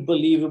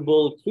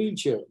unbelievable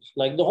creatures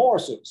like the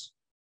horses,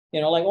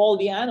 like all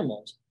the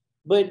animals.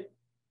 But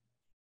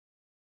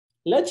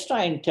let's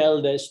try and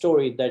tell their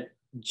story that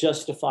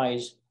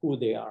justifies who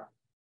they are.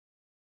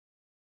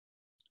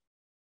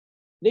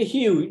 They're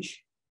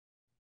huge.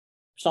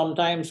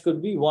 Sometimes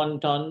could be 1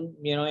 ton,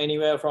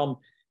 anywhere from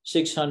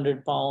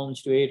 600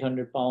 pounds to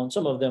 800 pounds.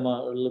 Some of them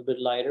are a little bit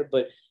lighter,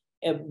 but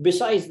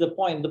besides the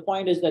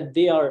point is that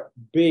they are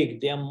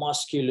big, they are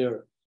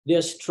muscular,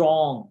 they're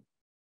strong,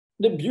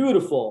 they're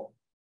beautiful.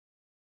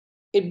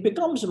 It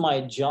becomes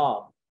my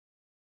job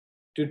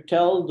to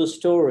tell the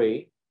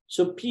story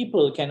so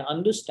people can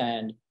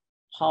understand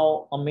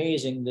how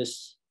amazing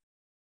this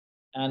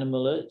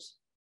animal is.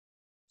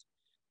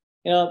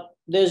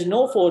 There's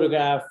no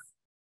photograph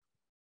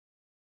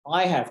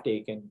I have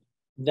taken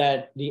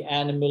that the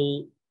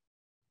animal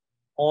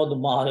or the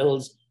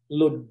models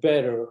look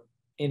better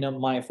in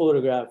my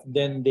photograph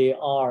than they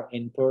are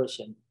in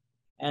person.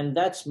 And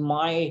that's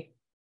my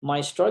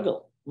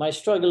struggle. My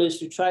struggle is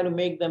to try to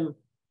make them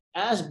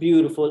as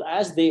beautiful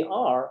as they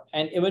are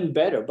and even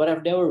better, but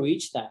I've never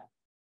reached that.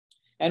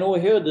 And over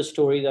here, the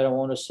story that I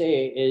want to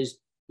say is,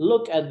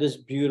 look at this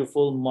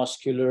beautiful,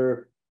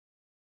 muscular,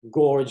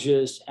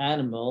 gorgeous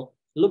animal.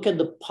 Look at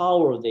the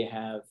power they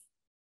have.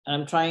 And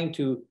I'm trying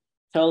to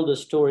tell the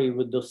story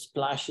with the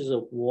splashes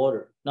of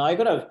water. Now, I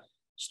could have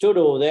stood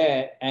over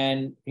there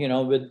and,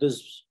 with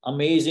this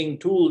amazing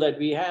tool that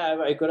we have,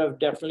 I could have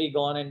definitely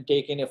gone and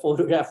taken a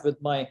photograph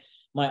with my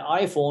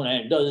iPhone,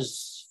 and it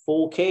does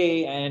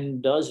 4K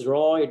and does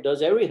RAW, it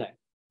does everything.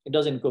 It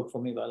doesn't cook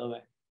for me, by the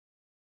way.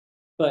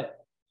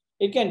 But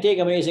it can take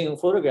amazing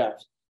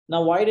photographs.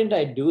 Now, why didn't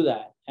I do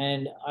that?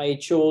 And I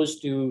chose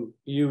to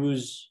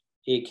use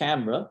a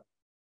camera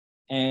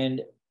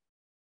and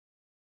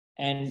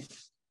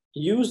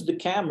use the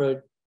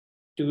camera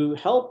to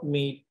help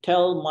me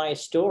tell my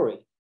story,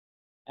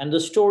 and the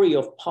story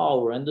of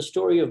power and the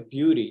story of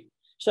beauty.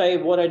 So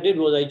what I did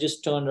was I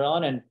just turned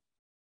around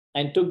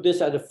and took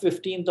this at a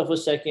 15th of a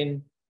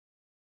second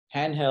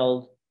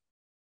handheld,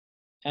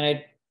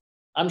 and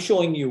I'm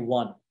showing you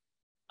one.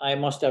 I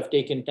must have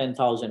taken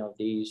 10,000 of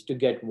these to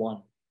get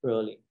one,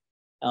 really.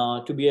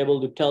 To be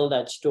able to tell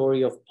that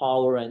story of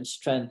power and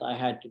strength, I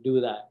had to do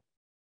that.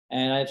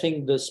 And I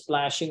think the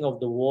splashing of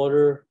the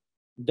water,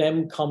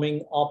 them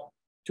coming up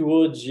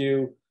towards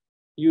you,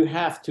 you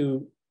have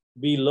to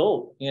be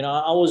low.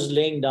 I was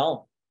laying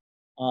down.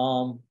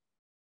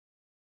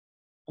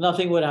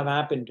 Nothing would have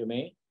happened to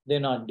me. They're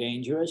not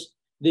dangerous.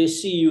 They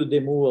see you, they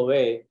move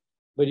away,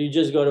 but you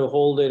just got to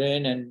hold it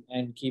in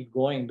and keep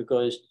going,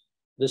 because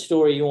the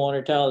story you want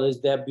to tell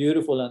is they're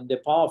beautiful and they're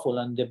powerful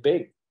and they're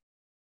big.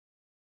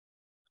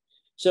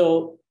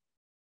 So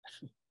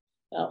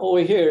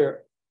over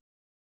here,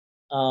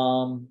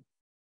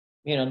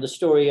 the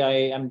story I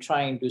am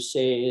trying to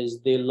say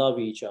is they love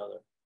each other.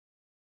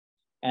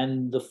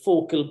 And the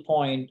focal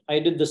point, I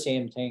did the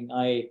same thing.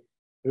 I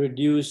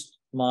reduced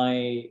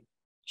my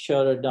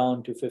shutter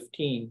down to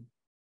 15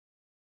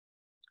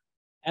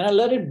 and I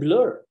let it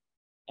blur.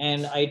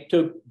 And I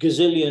took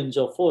gazillions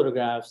of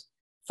photographs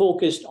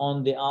focused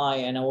on the eye,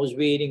 and I was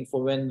waiting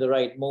for when the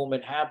right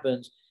moment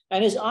happens.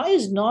 And his eye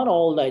is not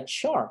all that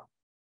sharp,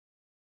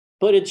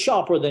 but it's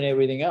sharper than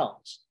everything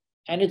else.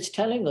 And it's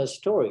telling a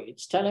story.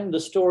 It's telling the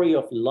story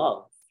of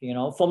love,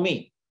 for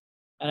me.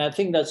 And I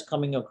think that's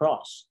coming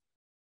across.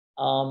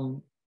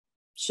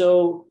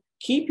 So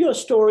keep your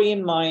story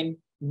in mind.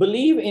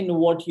 Believe in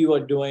what you are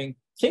doing.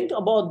 Think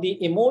about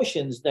the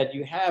emotions that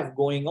you have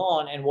going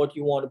on and what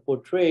you want to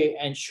portray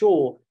and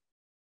show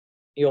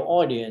your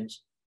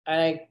audience.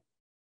 And I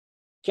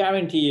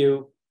guarantee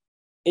you,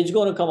 it's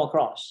going to come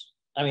across.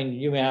 I mean,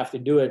 you may have to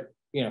do it,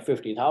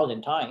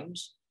 50,000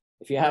 times.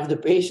 If you have the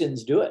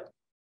patience, do it.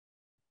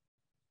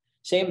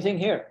 Same thing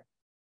here.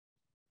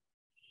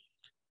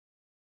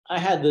 I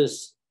had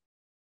this,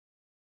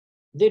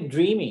 they're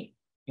dreamy,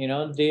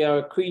 they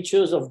are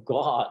creatures of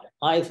God,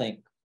 I think.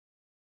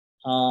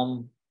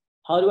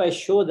 How do I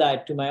show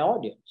that to my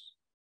audience?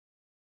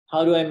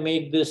 How do I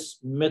make this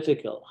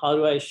mythical? How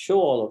do I show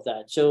all of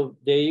that? So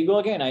there you go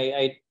again.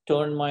 I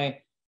turned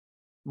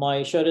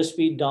my shutter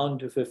speed down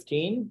to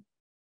 15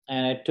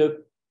 and I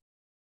took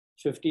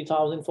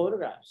 50,000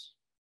 photographs.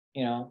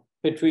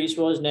 Patrice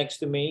was next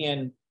to me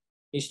and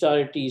he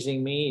started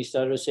teasing me. He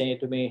started saying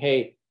to me,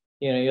 hey,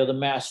 you're the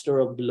master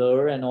of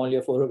blur and all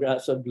your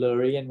photographs are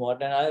blurry and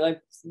what. And I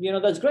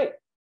that's great.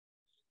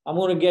 I'm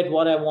going to get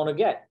what I want to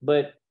get.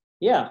 But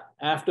yeah,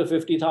 after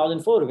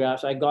 50,000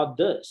 photographs, I got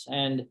this.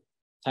 And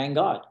thank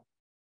God.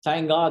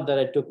 Thank God that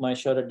I took my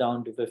shutter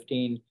down to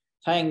 15.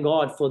 Thank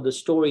God for the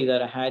story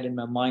that I had in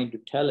my mind to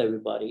tell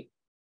everybody.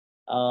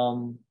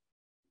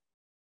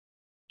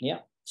 Yeah.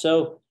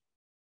 So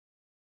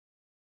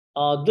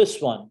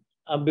this one,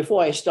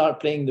 before I start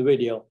playing the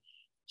video,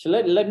 so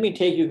let me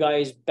take you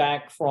guys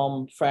back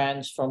from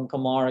France, from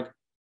Camargue,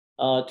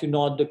 to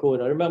North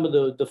Dakota. Remember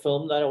the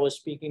film that I was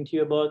speaking to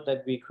you about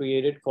that we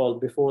created called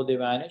Before They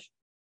Vanish?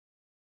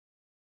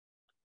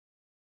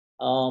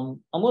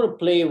 I'm going to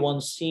play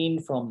one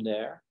scene from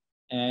there,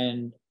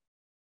 and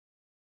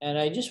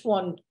I just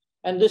want,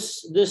 and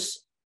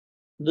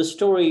the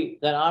story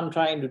that I'm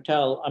trying to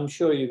tell, I'm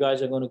sure you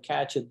guys are going to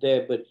catch it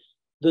there, but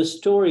the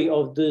story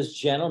of this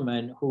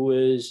gentleman who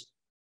is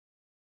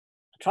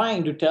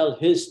trying to tell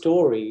his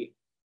story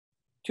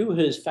to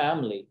his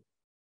family,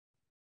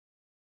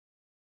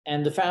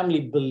 and the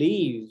family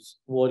believes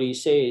what he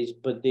says,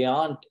 but they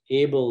aren't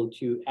able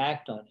to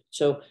act on it.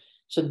 So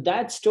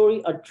that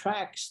story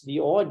attracts the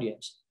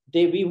audience.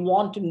 We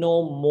want to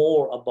know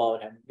more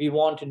about him. We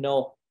want to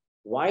know,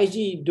 why is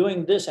he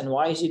doing this and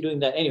why is he doing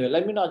that? Anyway,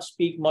 let me not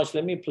speak much.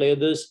 Let me play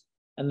this,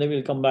 and then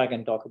we'll come back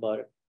and talk about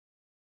it.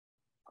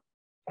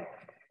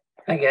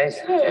 Hi, guys.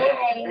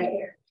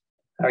 Hi.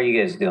 How are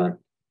you guys doing?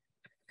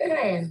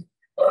 Good.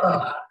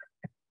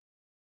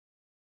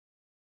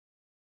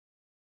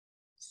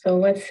 So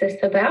what's this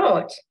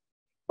about?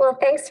 Well,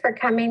 thanks for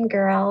coming,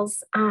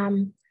 girls.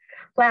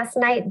 Last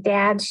night,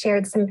 Dad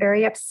shared some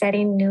very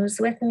upsetting news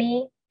with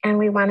me, and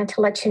we wanted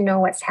to let you know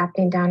what's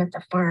happening down at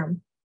the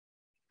farm.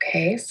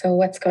 Okay, so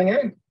what's going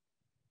on?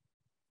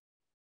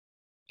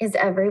 Is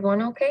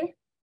everyone okay?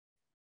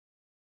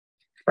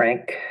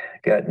 Frank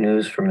got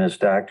news from his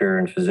doctor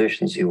and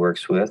physicians he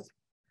works with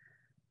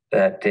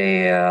that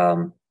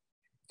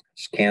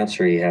his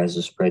cancer he has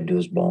is spread to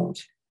his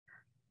bones.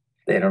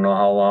 They don't know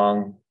how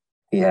long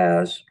he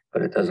has,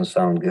 but it doesn't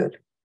sound good.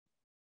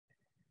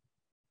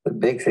 The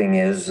big thing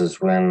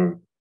is when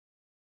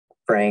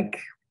Frank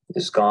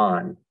is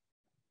gone,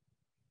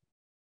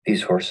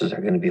 these horses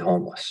are going to be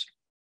homeless.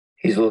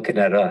 He's looking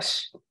at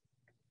us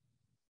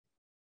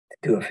to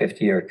do a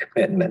 50-year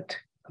commitment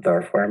with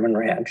our farm and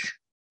ranch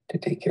to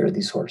take care of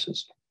these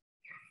horses.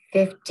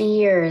 50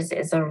 years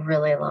is a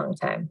really long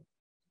time.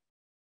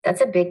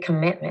 That's a big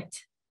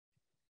commitment.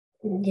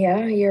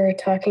 Yeah, you're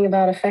talking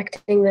about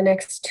affecting the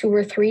next 2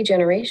 or 3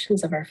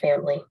 generations of our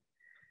family.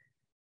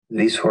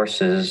 These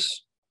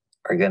horses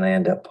are going to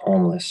end up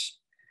homeless.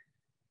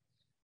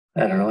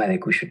 I don't know. I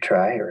think we should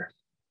try or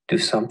do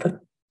something.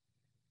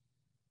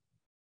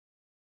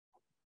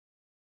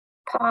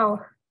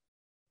 Paul,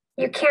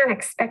 you can't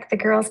expect the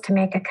girls to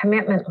make a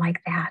commitment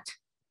like that.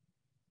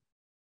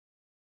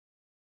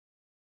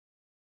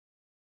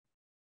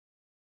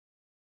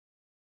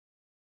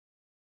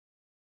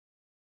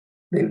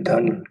 They've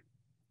done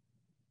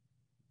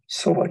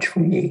so much for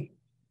me.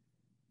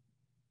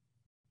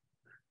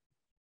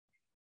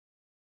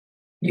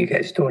 You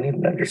guys don't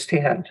even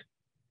understand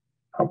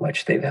how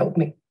much they've helped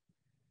me.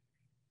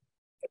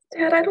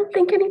 Dad, I don't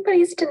think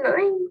anybody's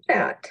denying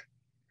that.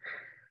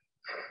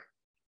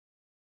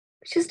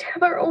 We just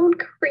have our own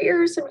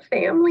careers and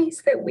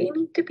families that we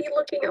need to be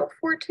looking out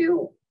for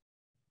too.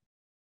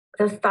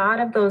 The thought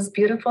of those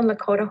beautiful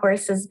Nakota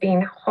horses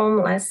being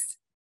homeless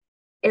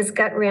is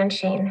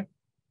gut-wrenching.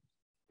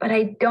 But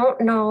I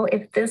don't know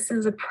if this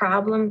is a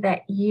problem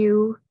that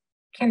you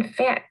can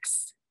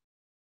fix.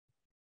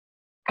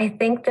 I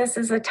think this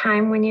is a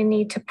time when you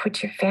need to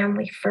put your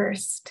family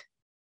first.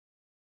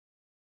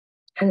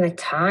 And the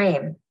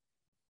time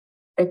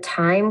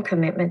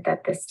commitment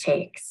that this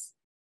takes.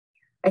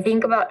 I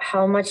think about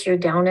how much you're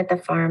down at the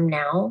farm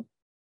now,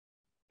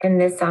 and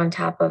this on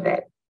top of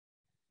it.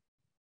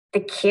 The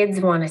kids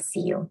want to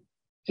see you.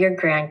 Your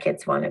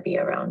grandkids want to be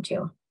around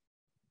you.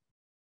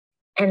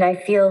 And I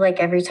feel like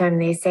every time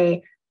they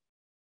say,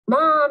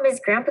 Mom, is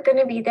Grandpa going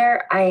to be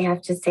there? I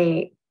have to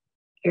say,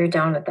 you're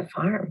down at the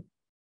farm.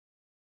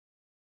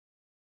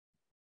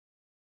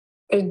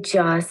 They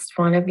just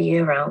want to be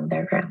around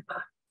their grandpa.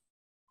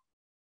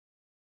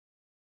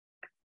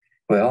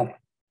 Well, I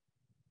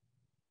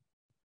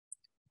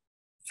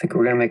think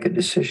we're going to make a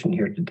decision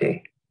here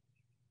today.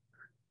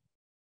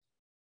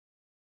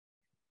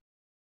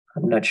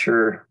 I'm not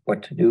sure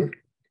what to do.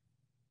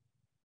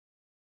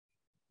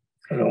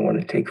 I don't want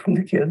to take from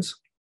the kids.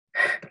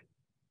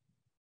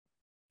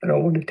 I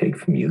don't want to take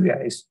from you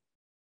guys.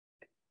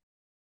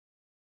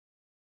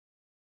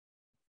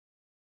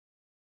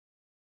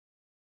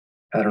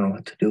 I don't know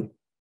what to do.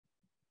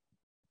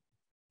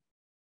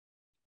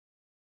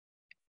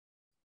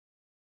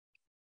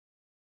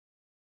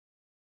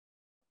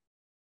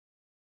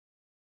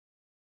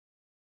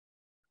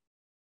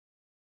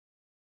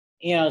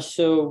 Yeah,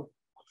 so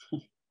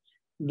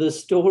the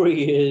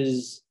story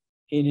is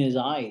in his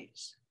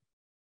eyes.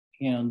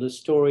 The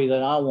story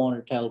that I want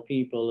to tell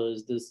people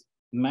is this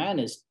man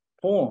is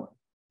torn.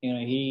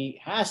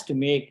 He has to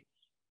make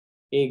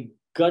a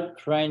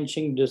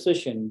gut-wrenching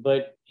decision,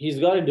 but he's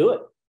got to do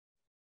it.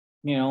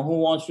 who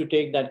wants to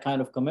take that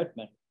kind of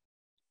commitment?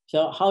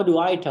 So how do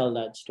I tell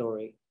that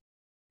story?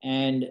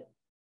 And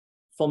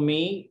for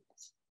me,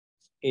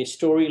 a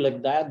story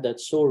like that,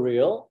 that's so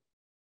real,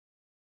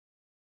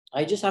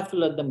 I just have to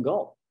let them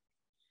go.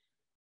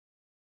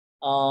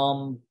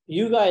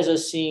 You guys are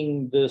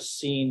seeing this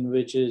scene,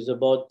 which is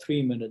about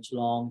 3 minutes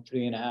long,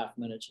 3.5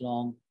 minutes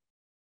long.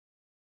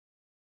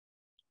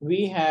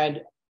 We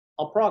had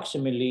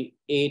approximately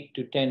 8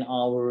 to 10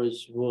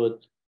 hours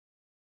worth.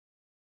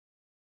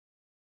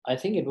 I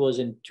think it was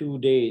in 2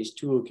 days,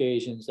 2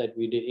 occasions that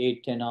we did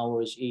 8, 10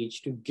 hours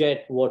each to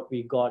get what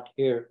we got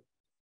here.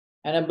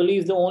 And I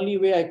believe the only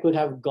way I could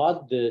have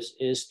got this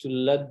is to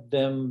let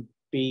them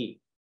be.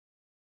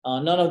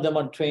 None of them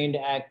are trained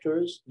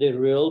actors. They're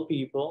real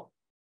people.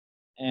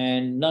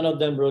 And none of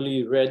them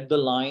really read the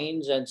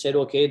lines and said,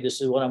 okay, this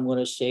is what I'm going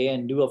to say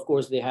and do. Of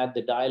course, they had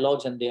the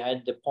dialogues and they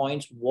had the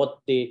points, what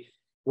they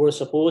were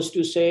supposed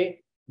to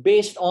say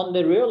based on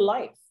their real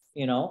life,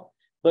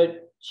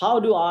 But how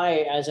do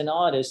I, as an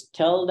artist,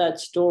 tell that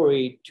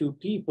story to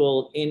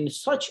people in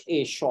such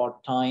a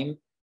short time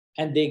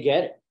and they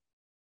get it?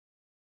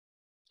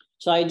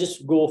 So I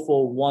just go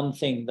for one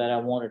thing that I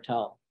want to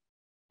tell.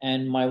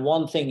 And my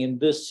one thing in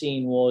this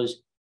scene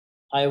was,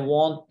 I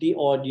want the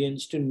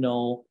audience to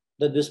know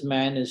that this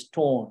man is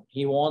torn.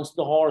 He wants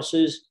the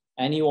horses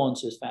and he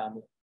wants his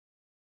family.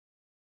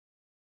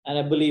 And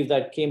I believe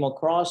that came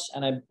across.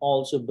 And I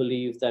also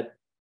believe that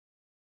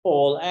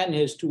Paul and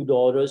his 2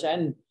 daughters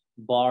and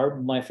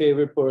Barb, my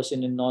favorite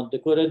person in North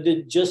Dakota,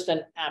 did just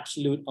an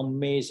absolute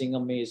amazing,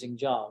 amazing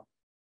job.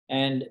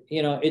 And,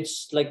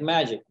 it's like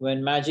magic.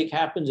 When magic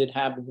happens, it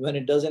happens. When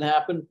it doesn't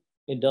happen,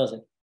 it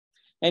doesn't.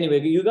 Anyway,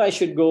 you guys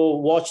should go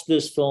watch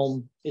this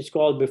film. It's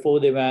called Before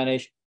They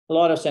Vanish. A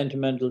lot of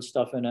sentimental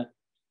stuff in it.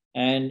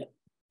 And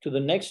to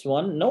the next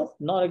one. Nope,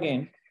 not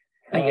again.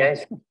 Hi,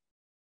 guys.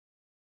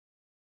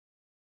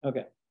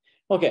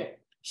 Okay.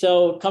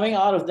 So coming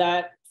out of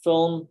that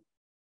film,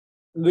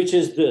 which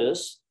is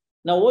this.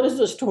 Now, what is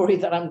the story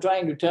that I'm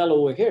trying to tell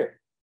over here?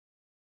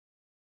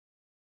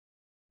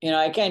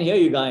 I can't hear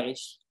you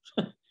guys.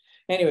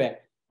 Anyway,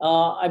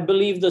 I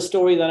believe the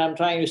story that I'm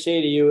trying to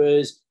say to you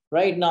is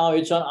right now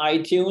it's on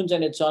iTunes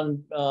and it's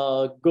on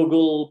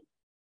Google.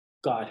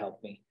 God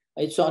help me.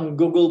 It's on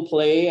Google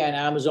Play and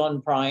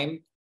Amazon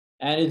Prime.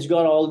 And it's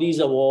got all these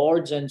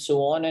awards and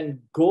so on. And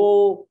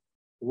go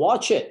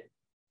watch it.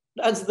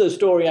 That's the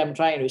story I'm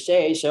trying to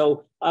say.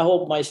 So I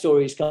hope my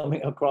story is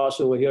coming across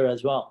over here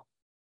as well.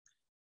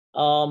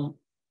 I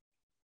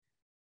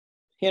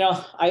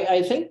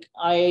think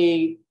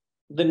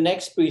the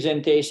next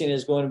presentation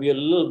is going to be a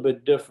little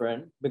bit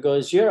different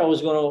because here I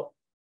was going to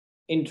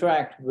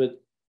interact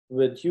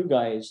with you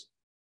guys.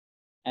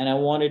 And I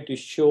wanted to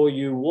show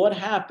you what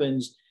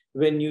happens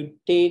when you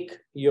take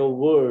your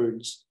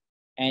words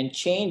and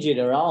change it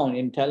around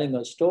in telling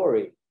a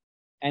story.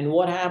 And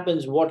what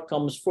happens, what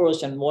comes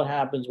first, and what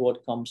happens,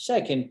 what comes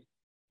second,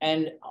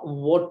 and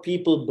what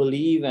people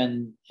believe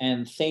and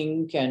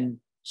think and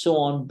so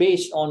on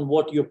based on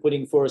what you're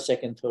putting first,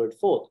 second, third,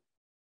 fourth.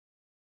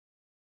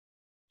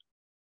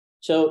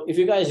 So if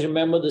you guys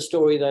remember the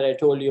story that I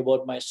told you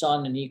about my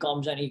son, and he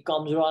comes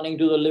running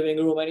to the living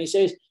room and he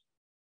says,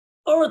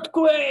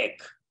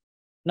 earthquake.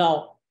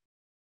 Now,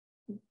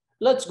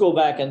 let's go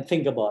back and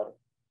think about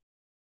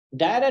it.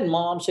 Dad and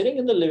mom sitting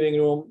in the living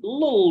room,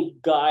 little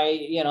guy,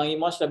 he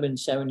must have been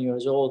 7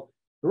 years old,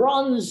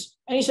 runs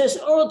and he says,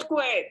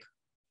 earthquake.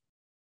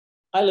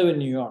 I live in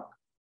New York.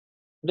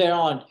 There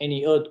aren't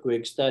any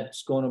earthquakes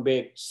that's going to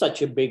make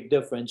such a big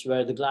difference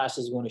where the glass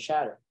is going to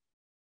shatter.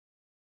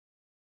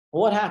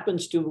 What happened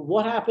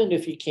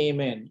if he came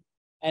in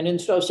and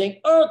instead of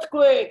saying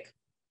earthquake,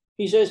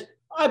 he says,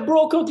 I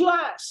broke a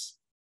glass?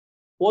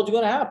 What's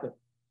going to happen?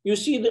 You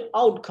see, the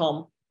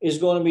outcome is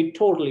going to be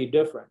totally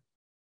different.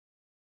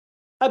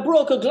 I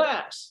broke a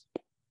glass.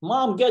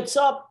 Mom gets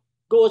up,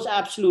 goes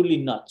absolutely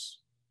nuts.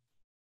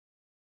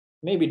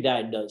 Maybe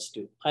dad does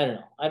too. I don't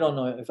know. I don't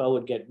know if I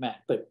would get mad,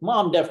 but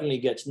mom definitely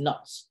gets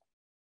nuts.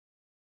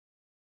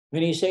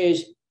 When he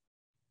says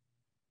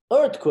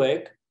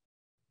earthquake,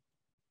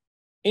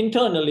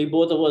 internally,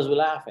 both of us were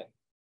laughing.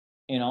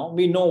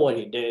 We know what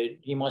he did.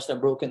 He must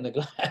have broken the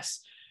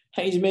glass.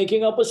 And he's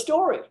making up a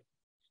story.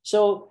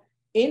 So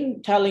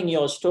in telling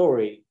your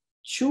story,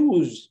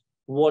 choose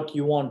what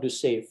you want to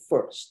say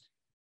first.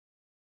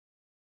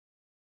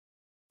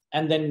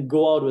 And then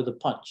go out with a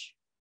punch,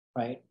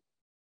 right?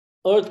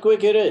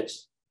 Earthquake it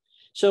is.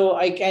 So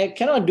I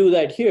cannot do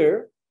that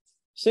here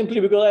simply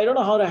because I don't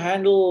know how to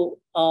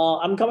handle,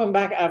 I'm coming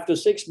back after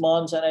 6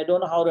 months and I don't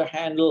know how to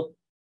handle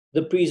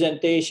the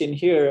presentation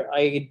here.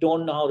 I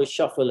don't know how to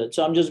shuffle it.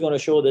 So I'm just going to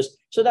show this.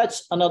 So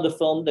that's another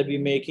film that we're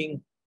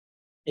making.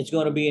 It's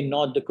going to be in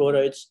North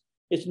Dakota.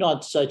 It's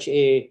not such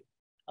a,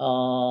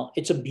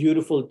 it's a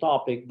beautiful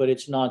topic, but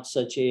it's not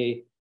such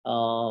a,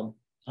 how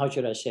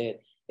should I say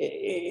it?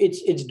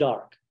 It's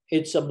dark.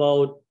 It's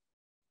about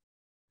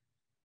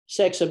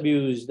sex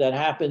abuse that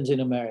happens in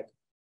America.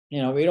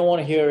 We don't want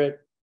to hear it.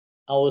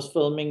 I was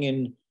filming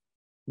in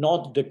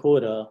North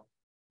Dakota.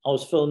 I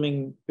was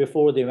filming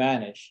Before They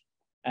Vanish.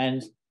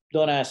 And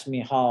don't ask me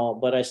how,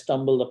 but I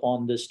stumbled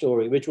upon this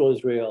story, which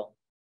was real,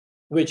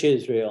 which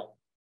is real,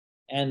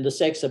 and the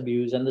sex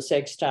abuse and the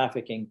sex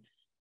trafficking.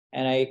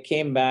 And I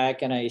came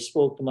back and I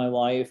spoke to my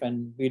wife,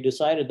 and we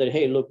decided that,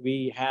 hey, look,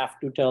 we have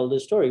to tell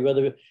this story,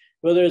 whether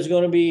it's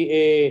going to be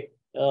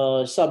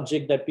a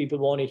subject that people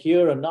want to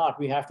hear or not.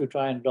 We have to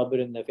try and rub it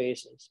in their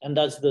faces, and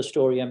that's the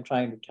story I'm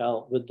trying to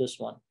tell with this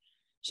one.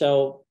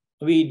 So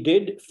we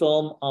did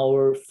film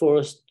our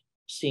first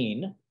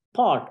scene,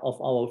 part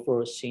of our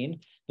first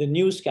scene, the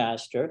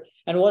newscaster.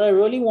 And what I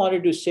really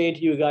wanted to say to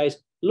you guys,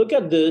 look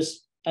at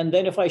this, and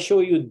then if I show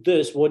you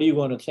this, what are you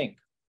going to think?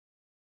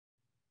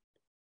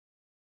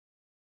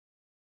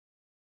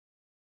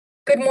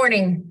 Good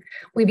morning.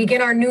 We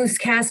begin our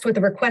newscast with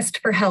a request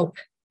for help.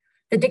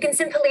 The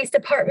Dickinson Police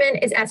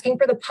Department is asking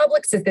for the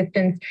public's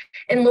assistance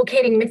in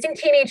locating missing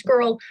teenage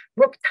girl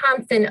Brooke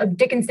Thompson of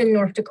Dickinson,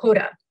 North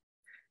Dakota.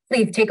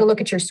 Please take a look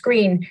at your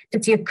screen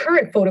to see a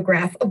current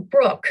photograph of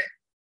Brooke.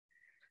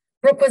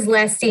 Brooke was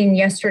last seen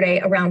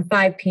yesterday around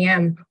 5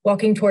 p.m.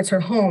 walking towards her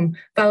home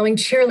following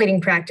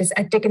cheerleading practice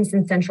at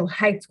Dickinson Central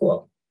High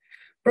School.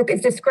 Brooke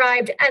is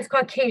described as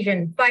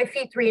Caucasian, 5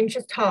 feet 3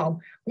 inches tall,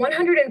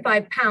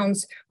 105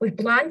 pounds, with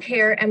blonde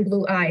hair and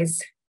blue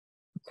eyes.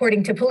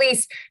 According to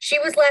police, she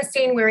was last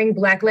seen wearing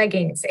black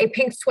leggings, a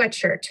pink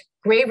sweatshirt,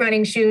 gray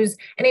running shoes,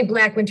 and a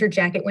black winter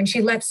jacket when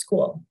she left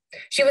school.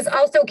 She was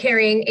also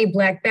carrying a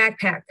black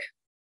backpack.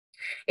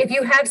 If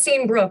you have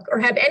seen Brooke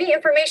or have any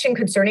information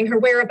concerning her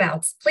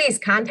whereabouts, please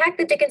contact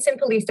the Dickinson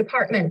Police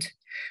Department.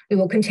 We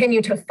will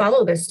continue to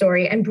follow this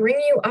story and bring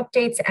you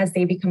updates as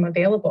they become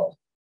available.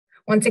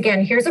 Once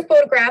again, here's a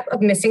photograph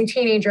of missing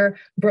teenager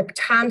Brooke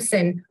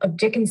Thompson of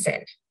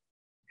Dickinson.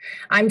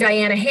 I'm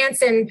Diana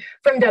Hansen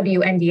from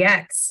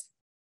WNDX.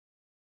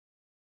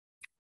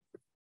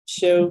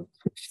 So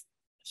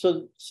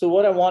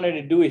what I wanted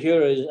to do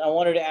here is I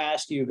wanted to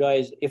ask you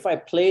guys, if I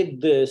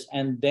played this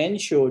and then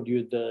showed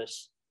you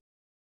this,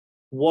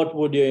 what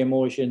would your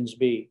emotions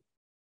be?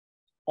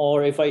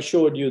 Or if I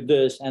showed you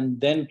this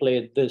and then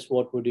played this,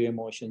 what would your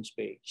emotions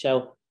be?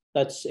 So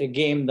that's a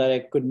game that I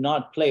could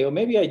not play, or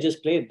maybe I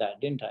just played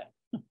that, didn't I?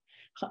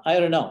 I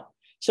don't know.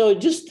 So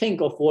just think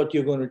of what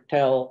you're going to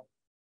tell,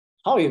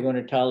 how you're going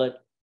to tell it,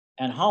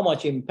 and how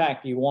much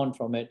impact you want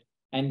from it,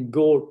 and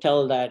go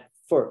tell that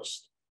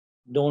first.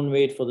 Don't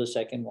wait for the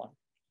second one.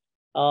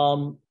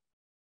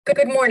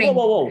 Good morning.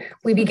 Whoa.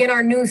 We begin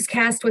our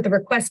newscast with a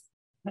request.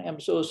 I'm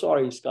so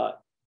sorry,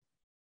 Scott.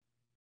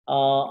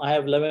 I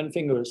have 11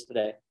 fingers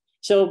today.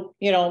 So,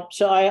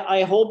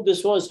 I hope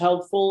this was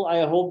helpful.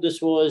 I hope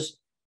this was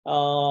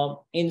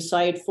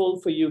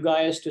insightful for you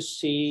guys to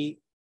see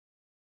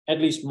at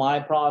least my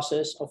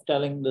process of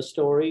telling the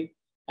story.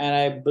 And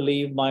I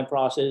believe my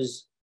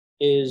process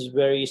is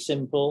very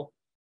simple.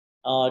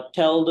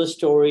 Tell the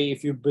story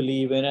if you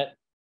believe in it.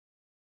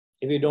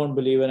 If you don't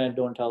believe in it,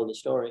 don't tell the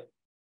story.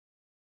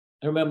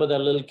 I remember that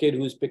little kid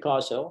who's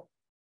Picasso,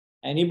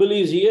 and he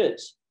believes he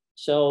is.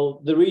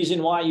 So the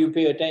reason why you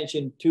pay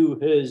attention to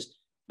his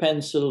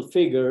pencil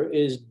figure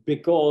is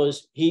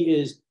because he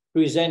is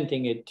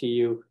presenting it to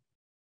you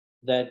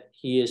that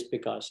he is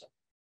Picasso.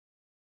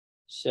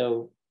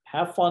 So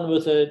have fun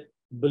with it.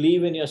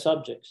 Believe in your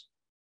subjects.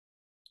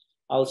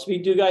 I'll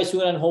speak to you guys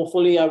soon, and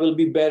hopefully I will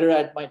be better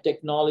at my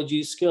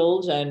technology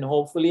skills, and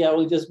hopefully I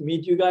will just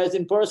meet you guys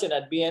in person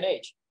at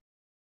BNH.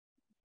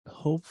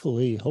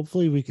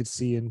 Hopefully we could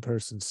see you in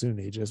person soon,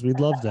 Ejaz. We'd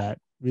love that.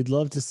 We'd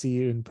love to see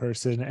you in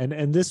person,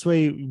 and this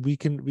way we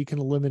can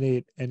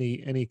eliminate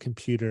any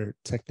computer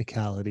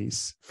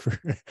technicalities for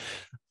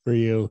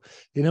you.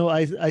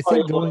 I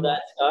think going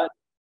that, Scott.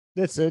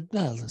 That's it.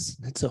 No,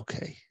 listen, it's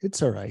okay.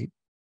 It's all right.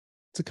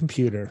 It's a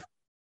computer.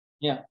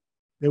 Yeah,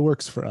 it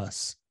works for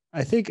us.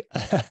 I think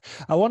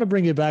I want to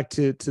bring it back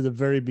to the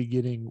very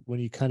beginning when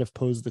you kind of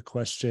posed the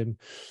question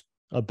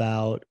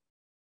about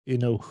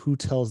who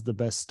tells the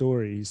best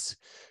stories,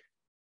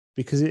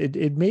 because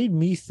it made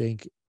me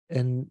think,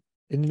 and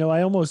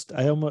I almost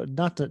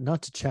not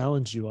to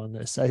challenge you on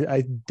this.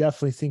 I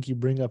definitely think you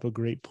bring up a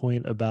great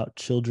point about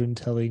children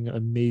telling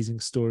amazing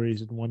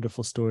stories and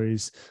wonderful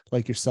stories.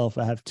 Like yourself,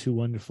 I have 2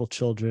 wonderful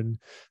children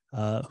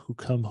who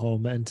come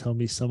home and tell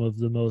me some of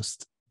the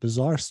most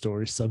bizarre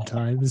stories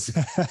sometimes,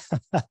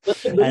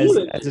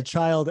 as a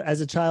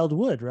child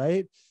would,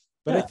 right?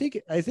 But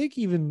yeah. I think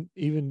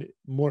even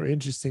more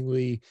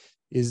interestingly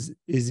is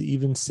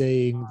even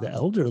saying the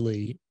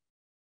elderly,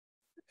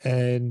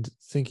 and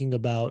thinking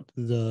about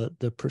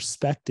the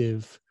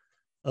perspective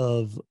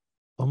of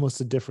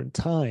almost a different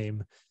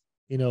time.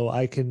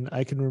 I can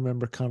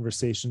remember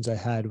conversations I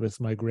had with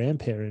my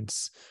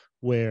grandparents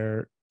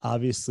where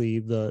obviously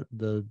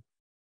the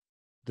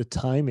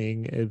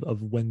timing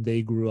of when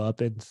they grew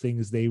up and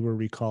things they were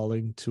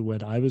recalling to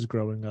when I was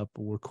growing up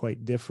were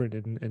quite different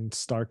and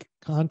stark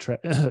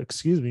contrast.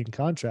 In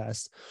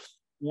contrast.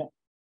 Yeah.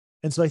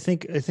 And so I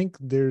think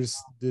there's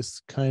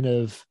this kind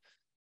of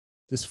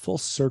this full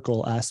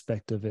circle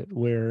aspect of it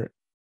where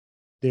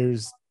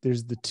there's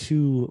the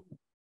 2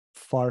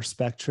 far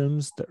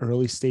spectrums, the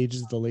early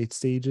stages, the late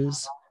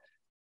stages,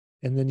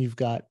 and then you've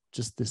got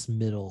just this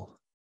middle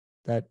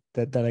that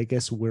I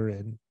guess we're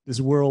in,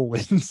 this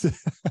whirlwind.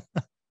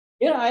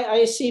 Yeah,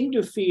 I seem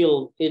to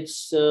feel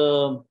it's,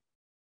 the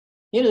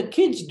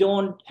kids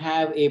don't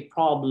have a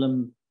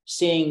problem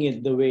saying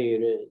it the way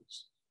it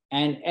is.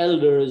 And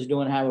elders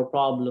don't have a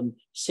problem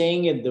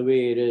saying it the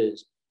way it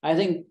is. I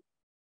think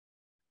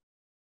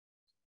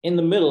in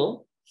the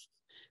middle,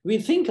 we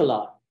think a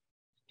lot.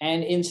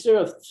 And instead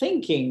of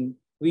thinking,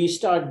 we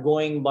start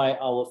going by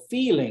our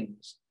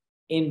feelings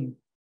and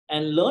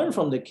learn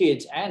from the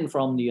kids and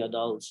from the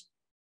adults,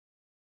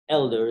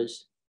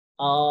 elders.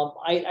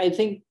 I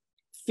think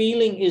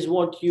feeling is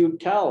what you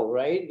tell,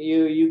 right?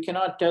 You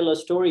cannot tell a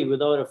story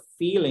without a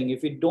feeling.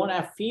 If you don't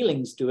have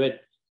feelings to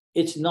it,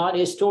 it's not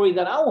a story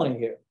that I want to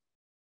hear.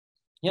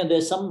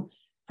 There's some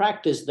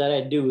practice that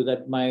I do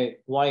that my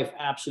wife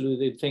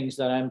absolutely thinks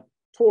that I'm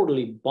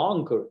totally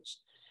bonkers,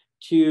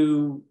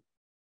 to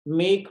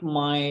make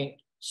my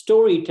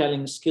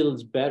storytelling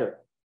skills better.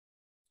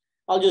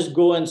 I'll just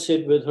go and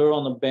sit with her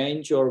on the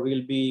bench, or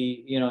we'll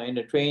be, in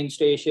a train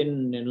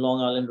station in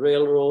Long Island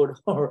Railroad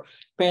or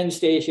Penn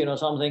Station or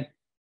something.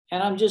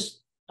 And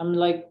I'm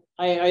like,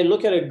 I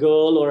look at a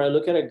girl or I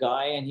look at a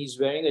guy and he's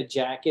wearing a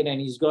jacket and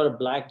he's got a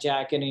black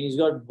jacket and he's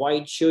got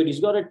white shirt,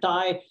 he's got a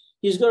tie,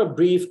 he's got a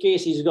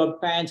briefcase, he's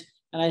got pants.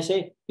 And I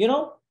say,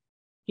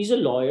 he's a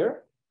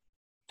lawyer.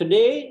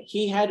 Today,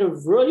 he had a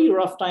really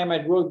rough time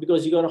at work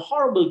because he got a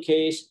horrible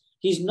case.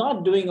 He's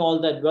not doing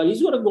all that well.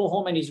 He's going to go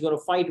home and he's going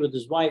to fight with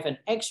his wife and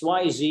X,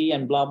 Y, Z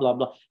and blah, blah,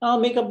 blah. And I'll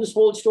make up this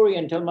whole story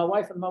and tell my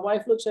wife. And my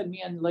wife looks at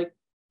me and like,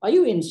 are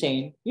you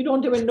insane? You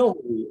don't even know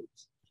who he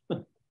is.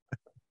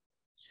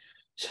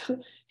 So,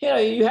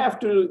 you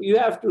have to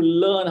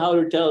learn how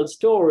to tell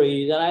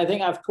stories. And I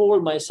think I've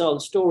told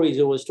myself stories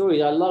over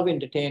stories. I love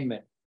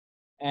entertainment.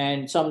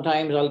 And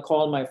sometimes I'll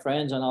call my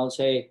friends and I'll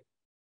say,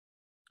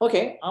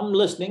 okay, I'm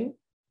listening.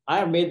 I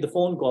have made the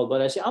phone call,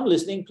 but I say, I'm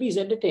listening. Please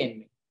entertain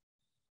me.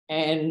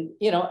 And,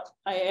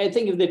 I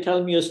think if they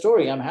tell me a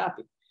story, I'm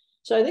happy.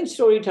 So I think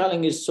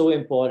storytelling is so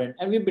important.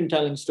 And we've been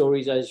telling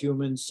stories as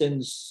humans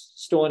since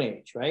Stone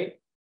Age, right?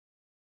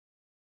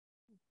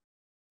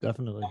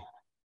 Definitely.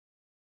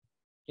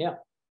 Yeah.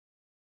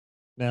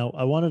 Now,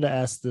 I wanted to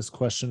ask this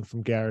question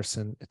from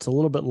Garrison. It's a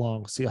little bit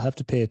long, so you'll have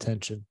to pay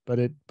attention,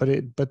 but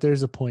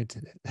there's a point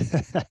in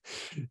it.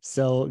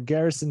 So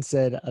Garrison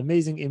said,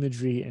 amazing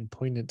imagery and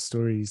poignant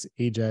stories,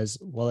 Ejaz.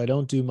 While I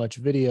don't do much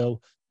video,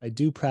 I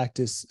do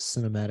practice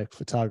cinematic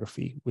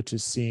photography, which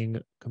is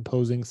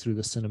composing through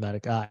the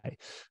cinematic eye.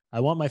 I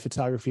want my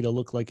photography to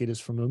look like it is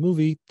from a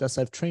movie, thus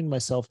I've trained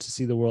myself to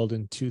see the world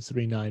in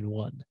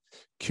 2391.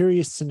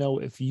 Curious to know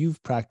if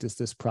you've practiced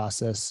this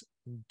process.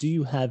 Do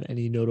you have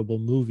any notable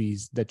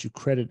movies that you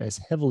credit as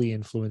heavily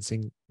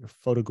influencing your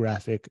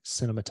photographic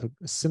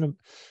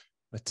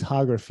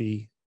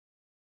cinematography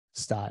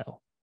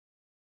style?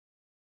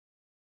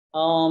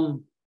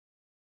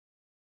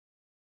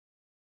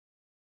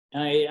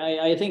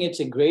 I think it's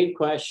a great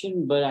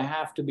question, but I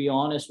have to be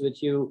honest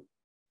with you.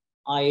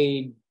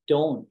 I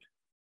don't.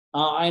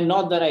 I'm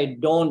not that I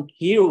don't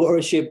hero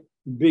worship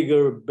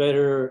bigger,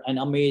 better, and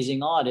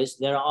amazing artists.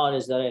 There are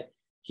artists that I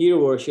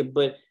hero worship,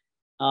 but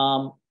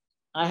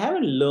I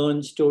haven't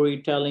learned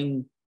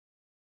storytelling.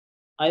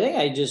 I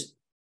think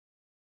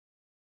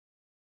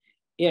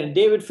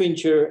David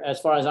Fincher, as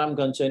far as I'm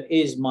concerned,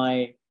 is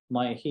my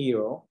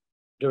hero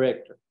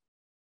director,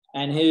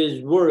 and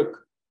his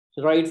work,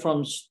 right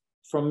from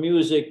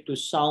music to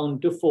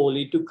sound to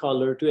Foley to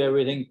color to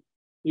everything,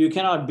 you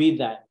cannot beat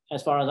that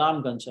as far as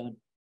I'm concerned.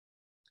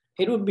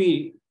 It would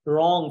be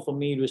wrong for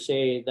me to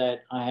say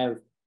that I have,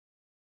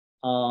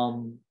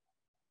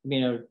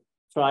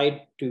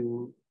 tried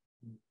to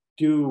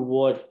do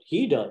what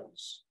he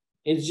does.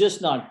 It's just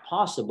not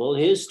possible.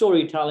 His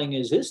storytelling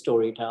is his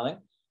storytelling.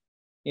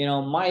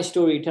 My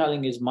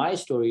storytelling is my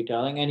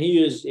storytelling, and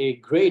he is a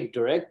great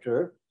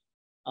director.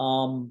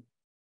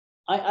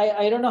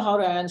 I don't know how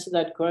to answer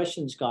that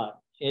question, Scott.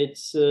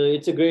 It's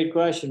a great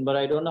question, but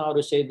I don't know how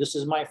to say this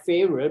is my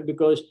favorite,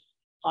 because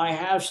I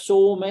have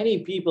so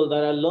many people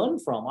that I learn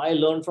from. I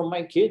learn from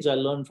my kids. I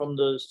learn from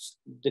the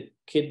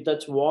kid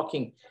that's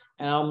walking,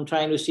 and I'm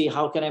trying to see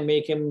how can I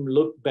make him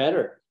look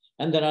better.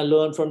 And then I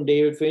learn from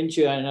David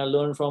Fincher, and I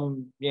learn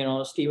from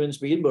Steven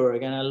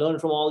Spielberg, and I learn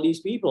from all these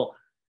people.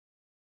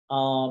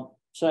 So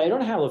I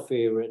don't have a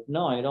favorite.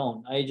 No, I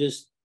don't. I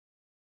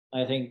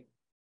think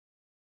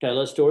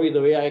tell a story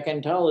the way I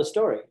can tell a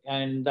story,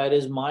 and that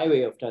is my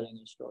way of telling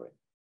a story.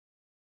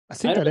 I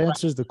think that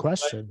answers the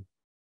question.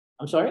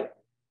 I'm sorry?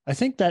 I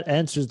think that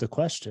answers the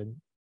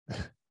question.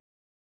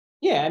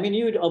 Yeah,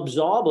 you'd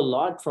absorb a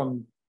lot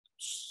from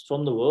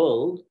the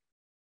world,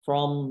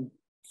 from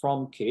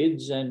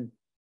kids and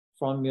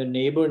from your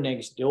neighbor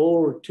next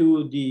door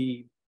to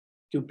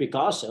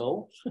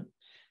Picasso.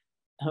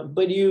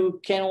 But you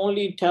can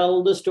only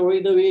tell the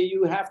story the way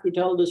you have to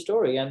tell the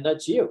story, and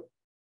that's you.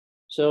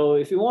 So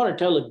if you want to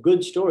tell a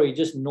good story,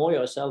 just know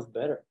yourself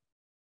better.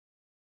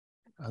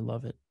 I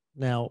love it.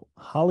 Now,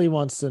 Holly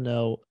wants to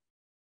know,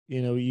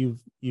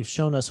 you've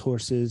shown us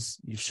horses,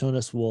 you've shown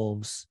us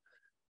wolves,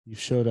 you've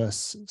showed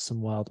us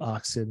some wild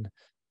oxen.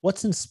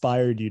 What's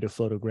inspired you to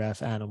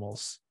photograph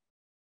animals?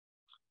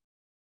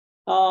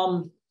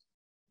 I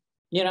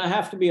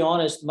have to be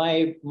honest,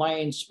 my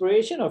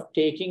inspiration of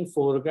taking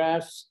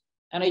photographs,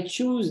 and I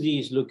choose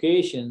these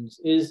locations,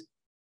 is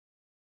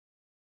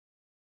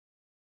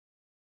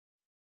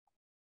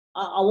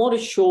I want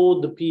to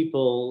show the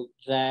people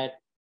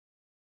that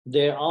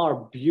there are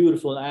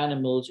beautiful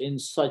animals in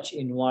such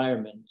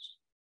environments.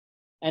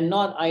 And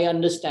I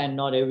understand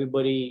not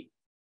everybody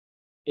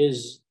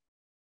is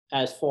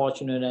as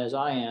fortunate as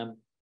I am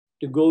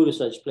to go to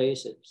such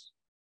places.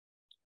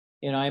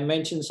 I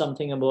mentioned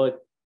something about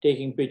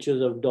taking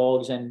pictures of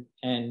dogs and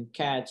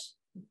cats.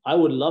 I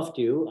would love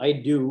to. I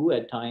do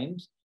at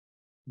times.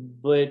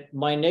 But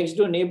my next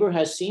door neighbor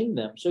has seen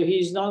them. So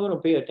he's not going to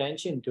pay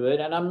attention to it.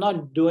 And I'm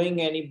not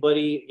doing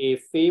anybody a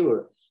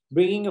favor.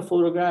 Bringing a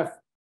photograph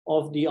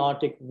of the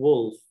Arctic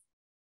wolf,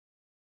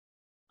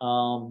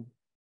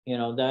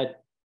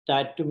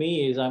 that to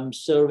me is I'm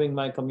serving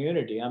my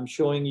community. I'm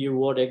showing you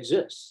what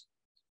exists.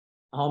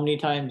 How many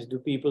times do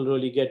people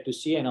really get to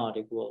see an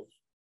Arctic wolf?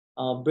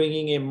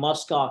 Bringing a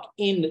muskox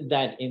in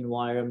that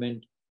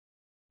environment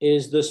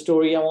is the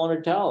story I want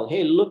to tell.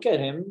 Hey, look at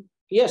him.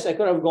 Yes, I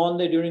could have gone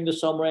there during the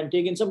summer and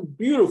taken some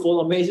beautiful,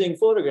 amazing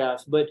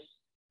photographs, but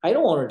I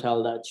don't want to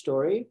tell that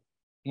story.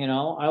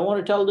 I want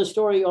to tell the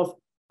story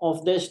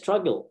of their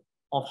struggle,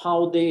 of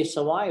how they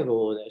survive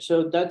over there.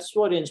 So that's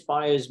what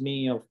inspires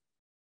me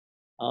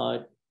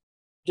of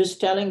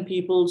just telling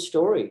people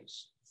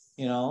stories,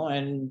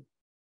 and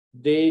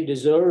they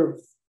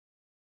deserve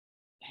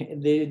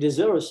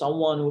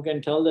someone who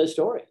can tell their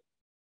story.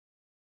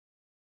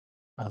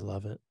 I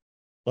love it.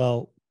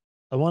 Well,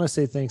 I want to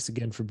say thanks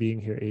again for being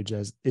here,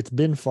 Ejaz. It's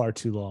been far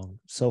too long.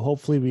 So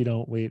hopefully we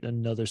don't wait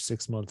another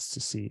 6 months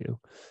to see you.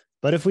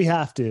 But if we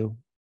have to,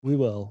 we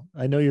will.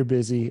 I know you're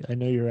busy. I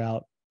know you're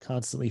out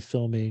constantly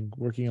filming,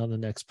 working on the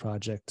next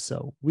project.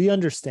 So we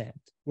understand.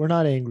 We're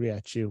not angry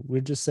at you.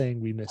 We're just saying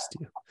we missed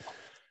you.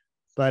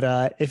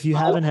 But if you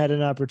haven't had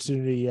an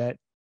opportunity yet,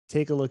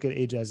 take a look at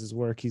Ejaz's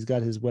work. He's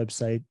got his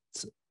website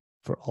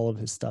for all of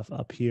his stuff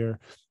up here,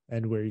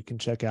 and where you can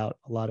check out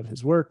a lot of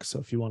his work. So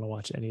if you want to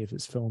watch any of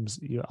his films,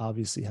 you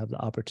obviously have the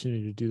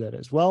opportunity to do that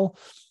as well.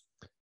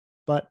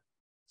 But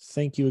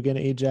thank you again,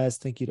 Ejaz.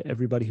 Thank you to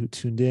everybody who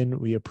tuned in.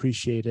 We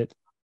appreciate it.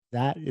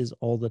 That is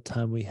all the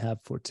time we have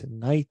for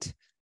tonight.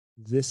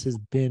 This has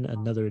been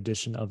another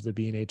edition of the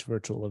B&H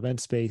Virtual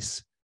Event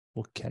Space.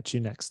 We'll catch you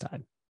next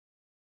time.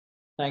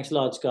 Thanks a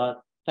lot,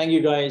 Scott. Thank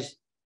you, guys.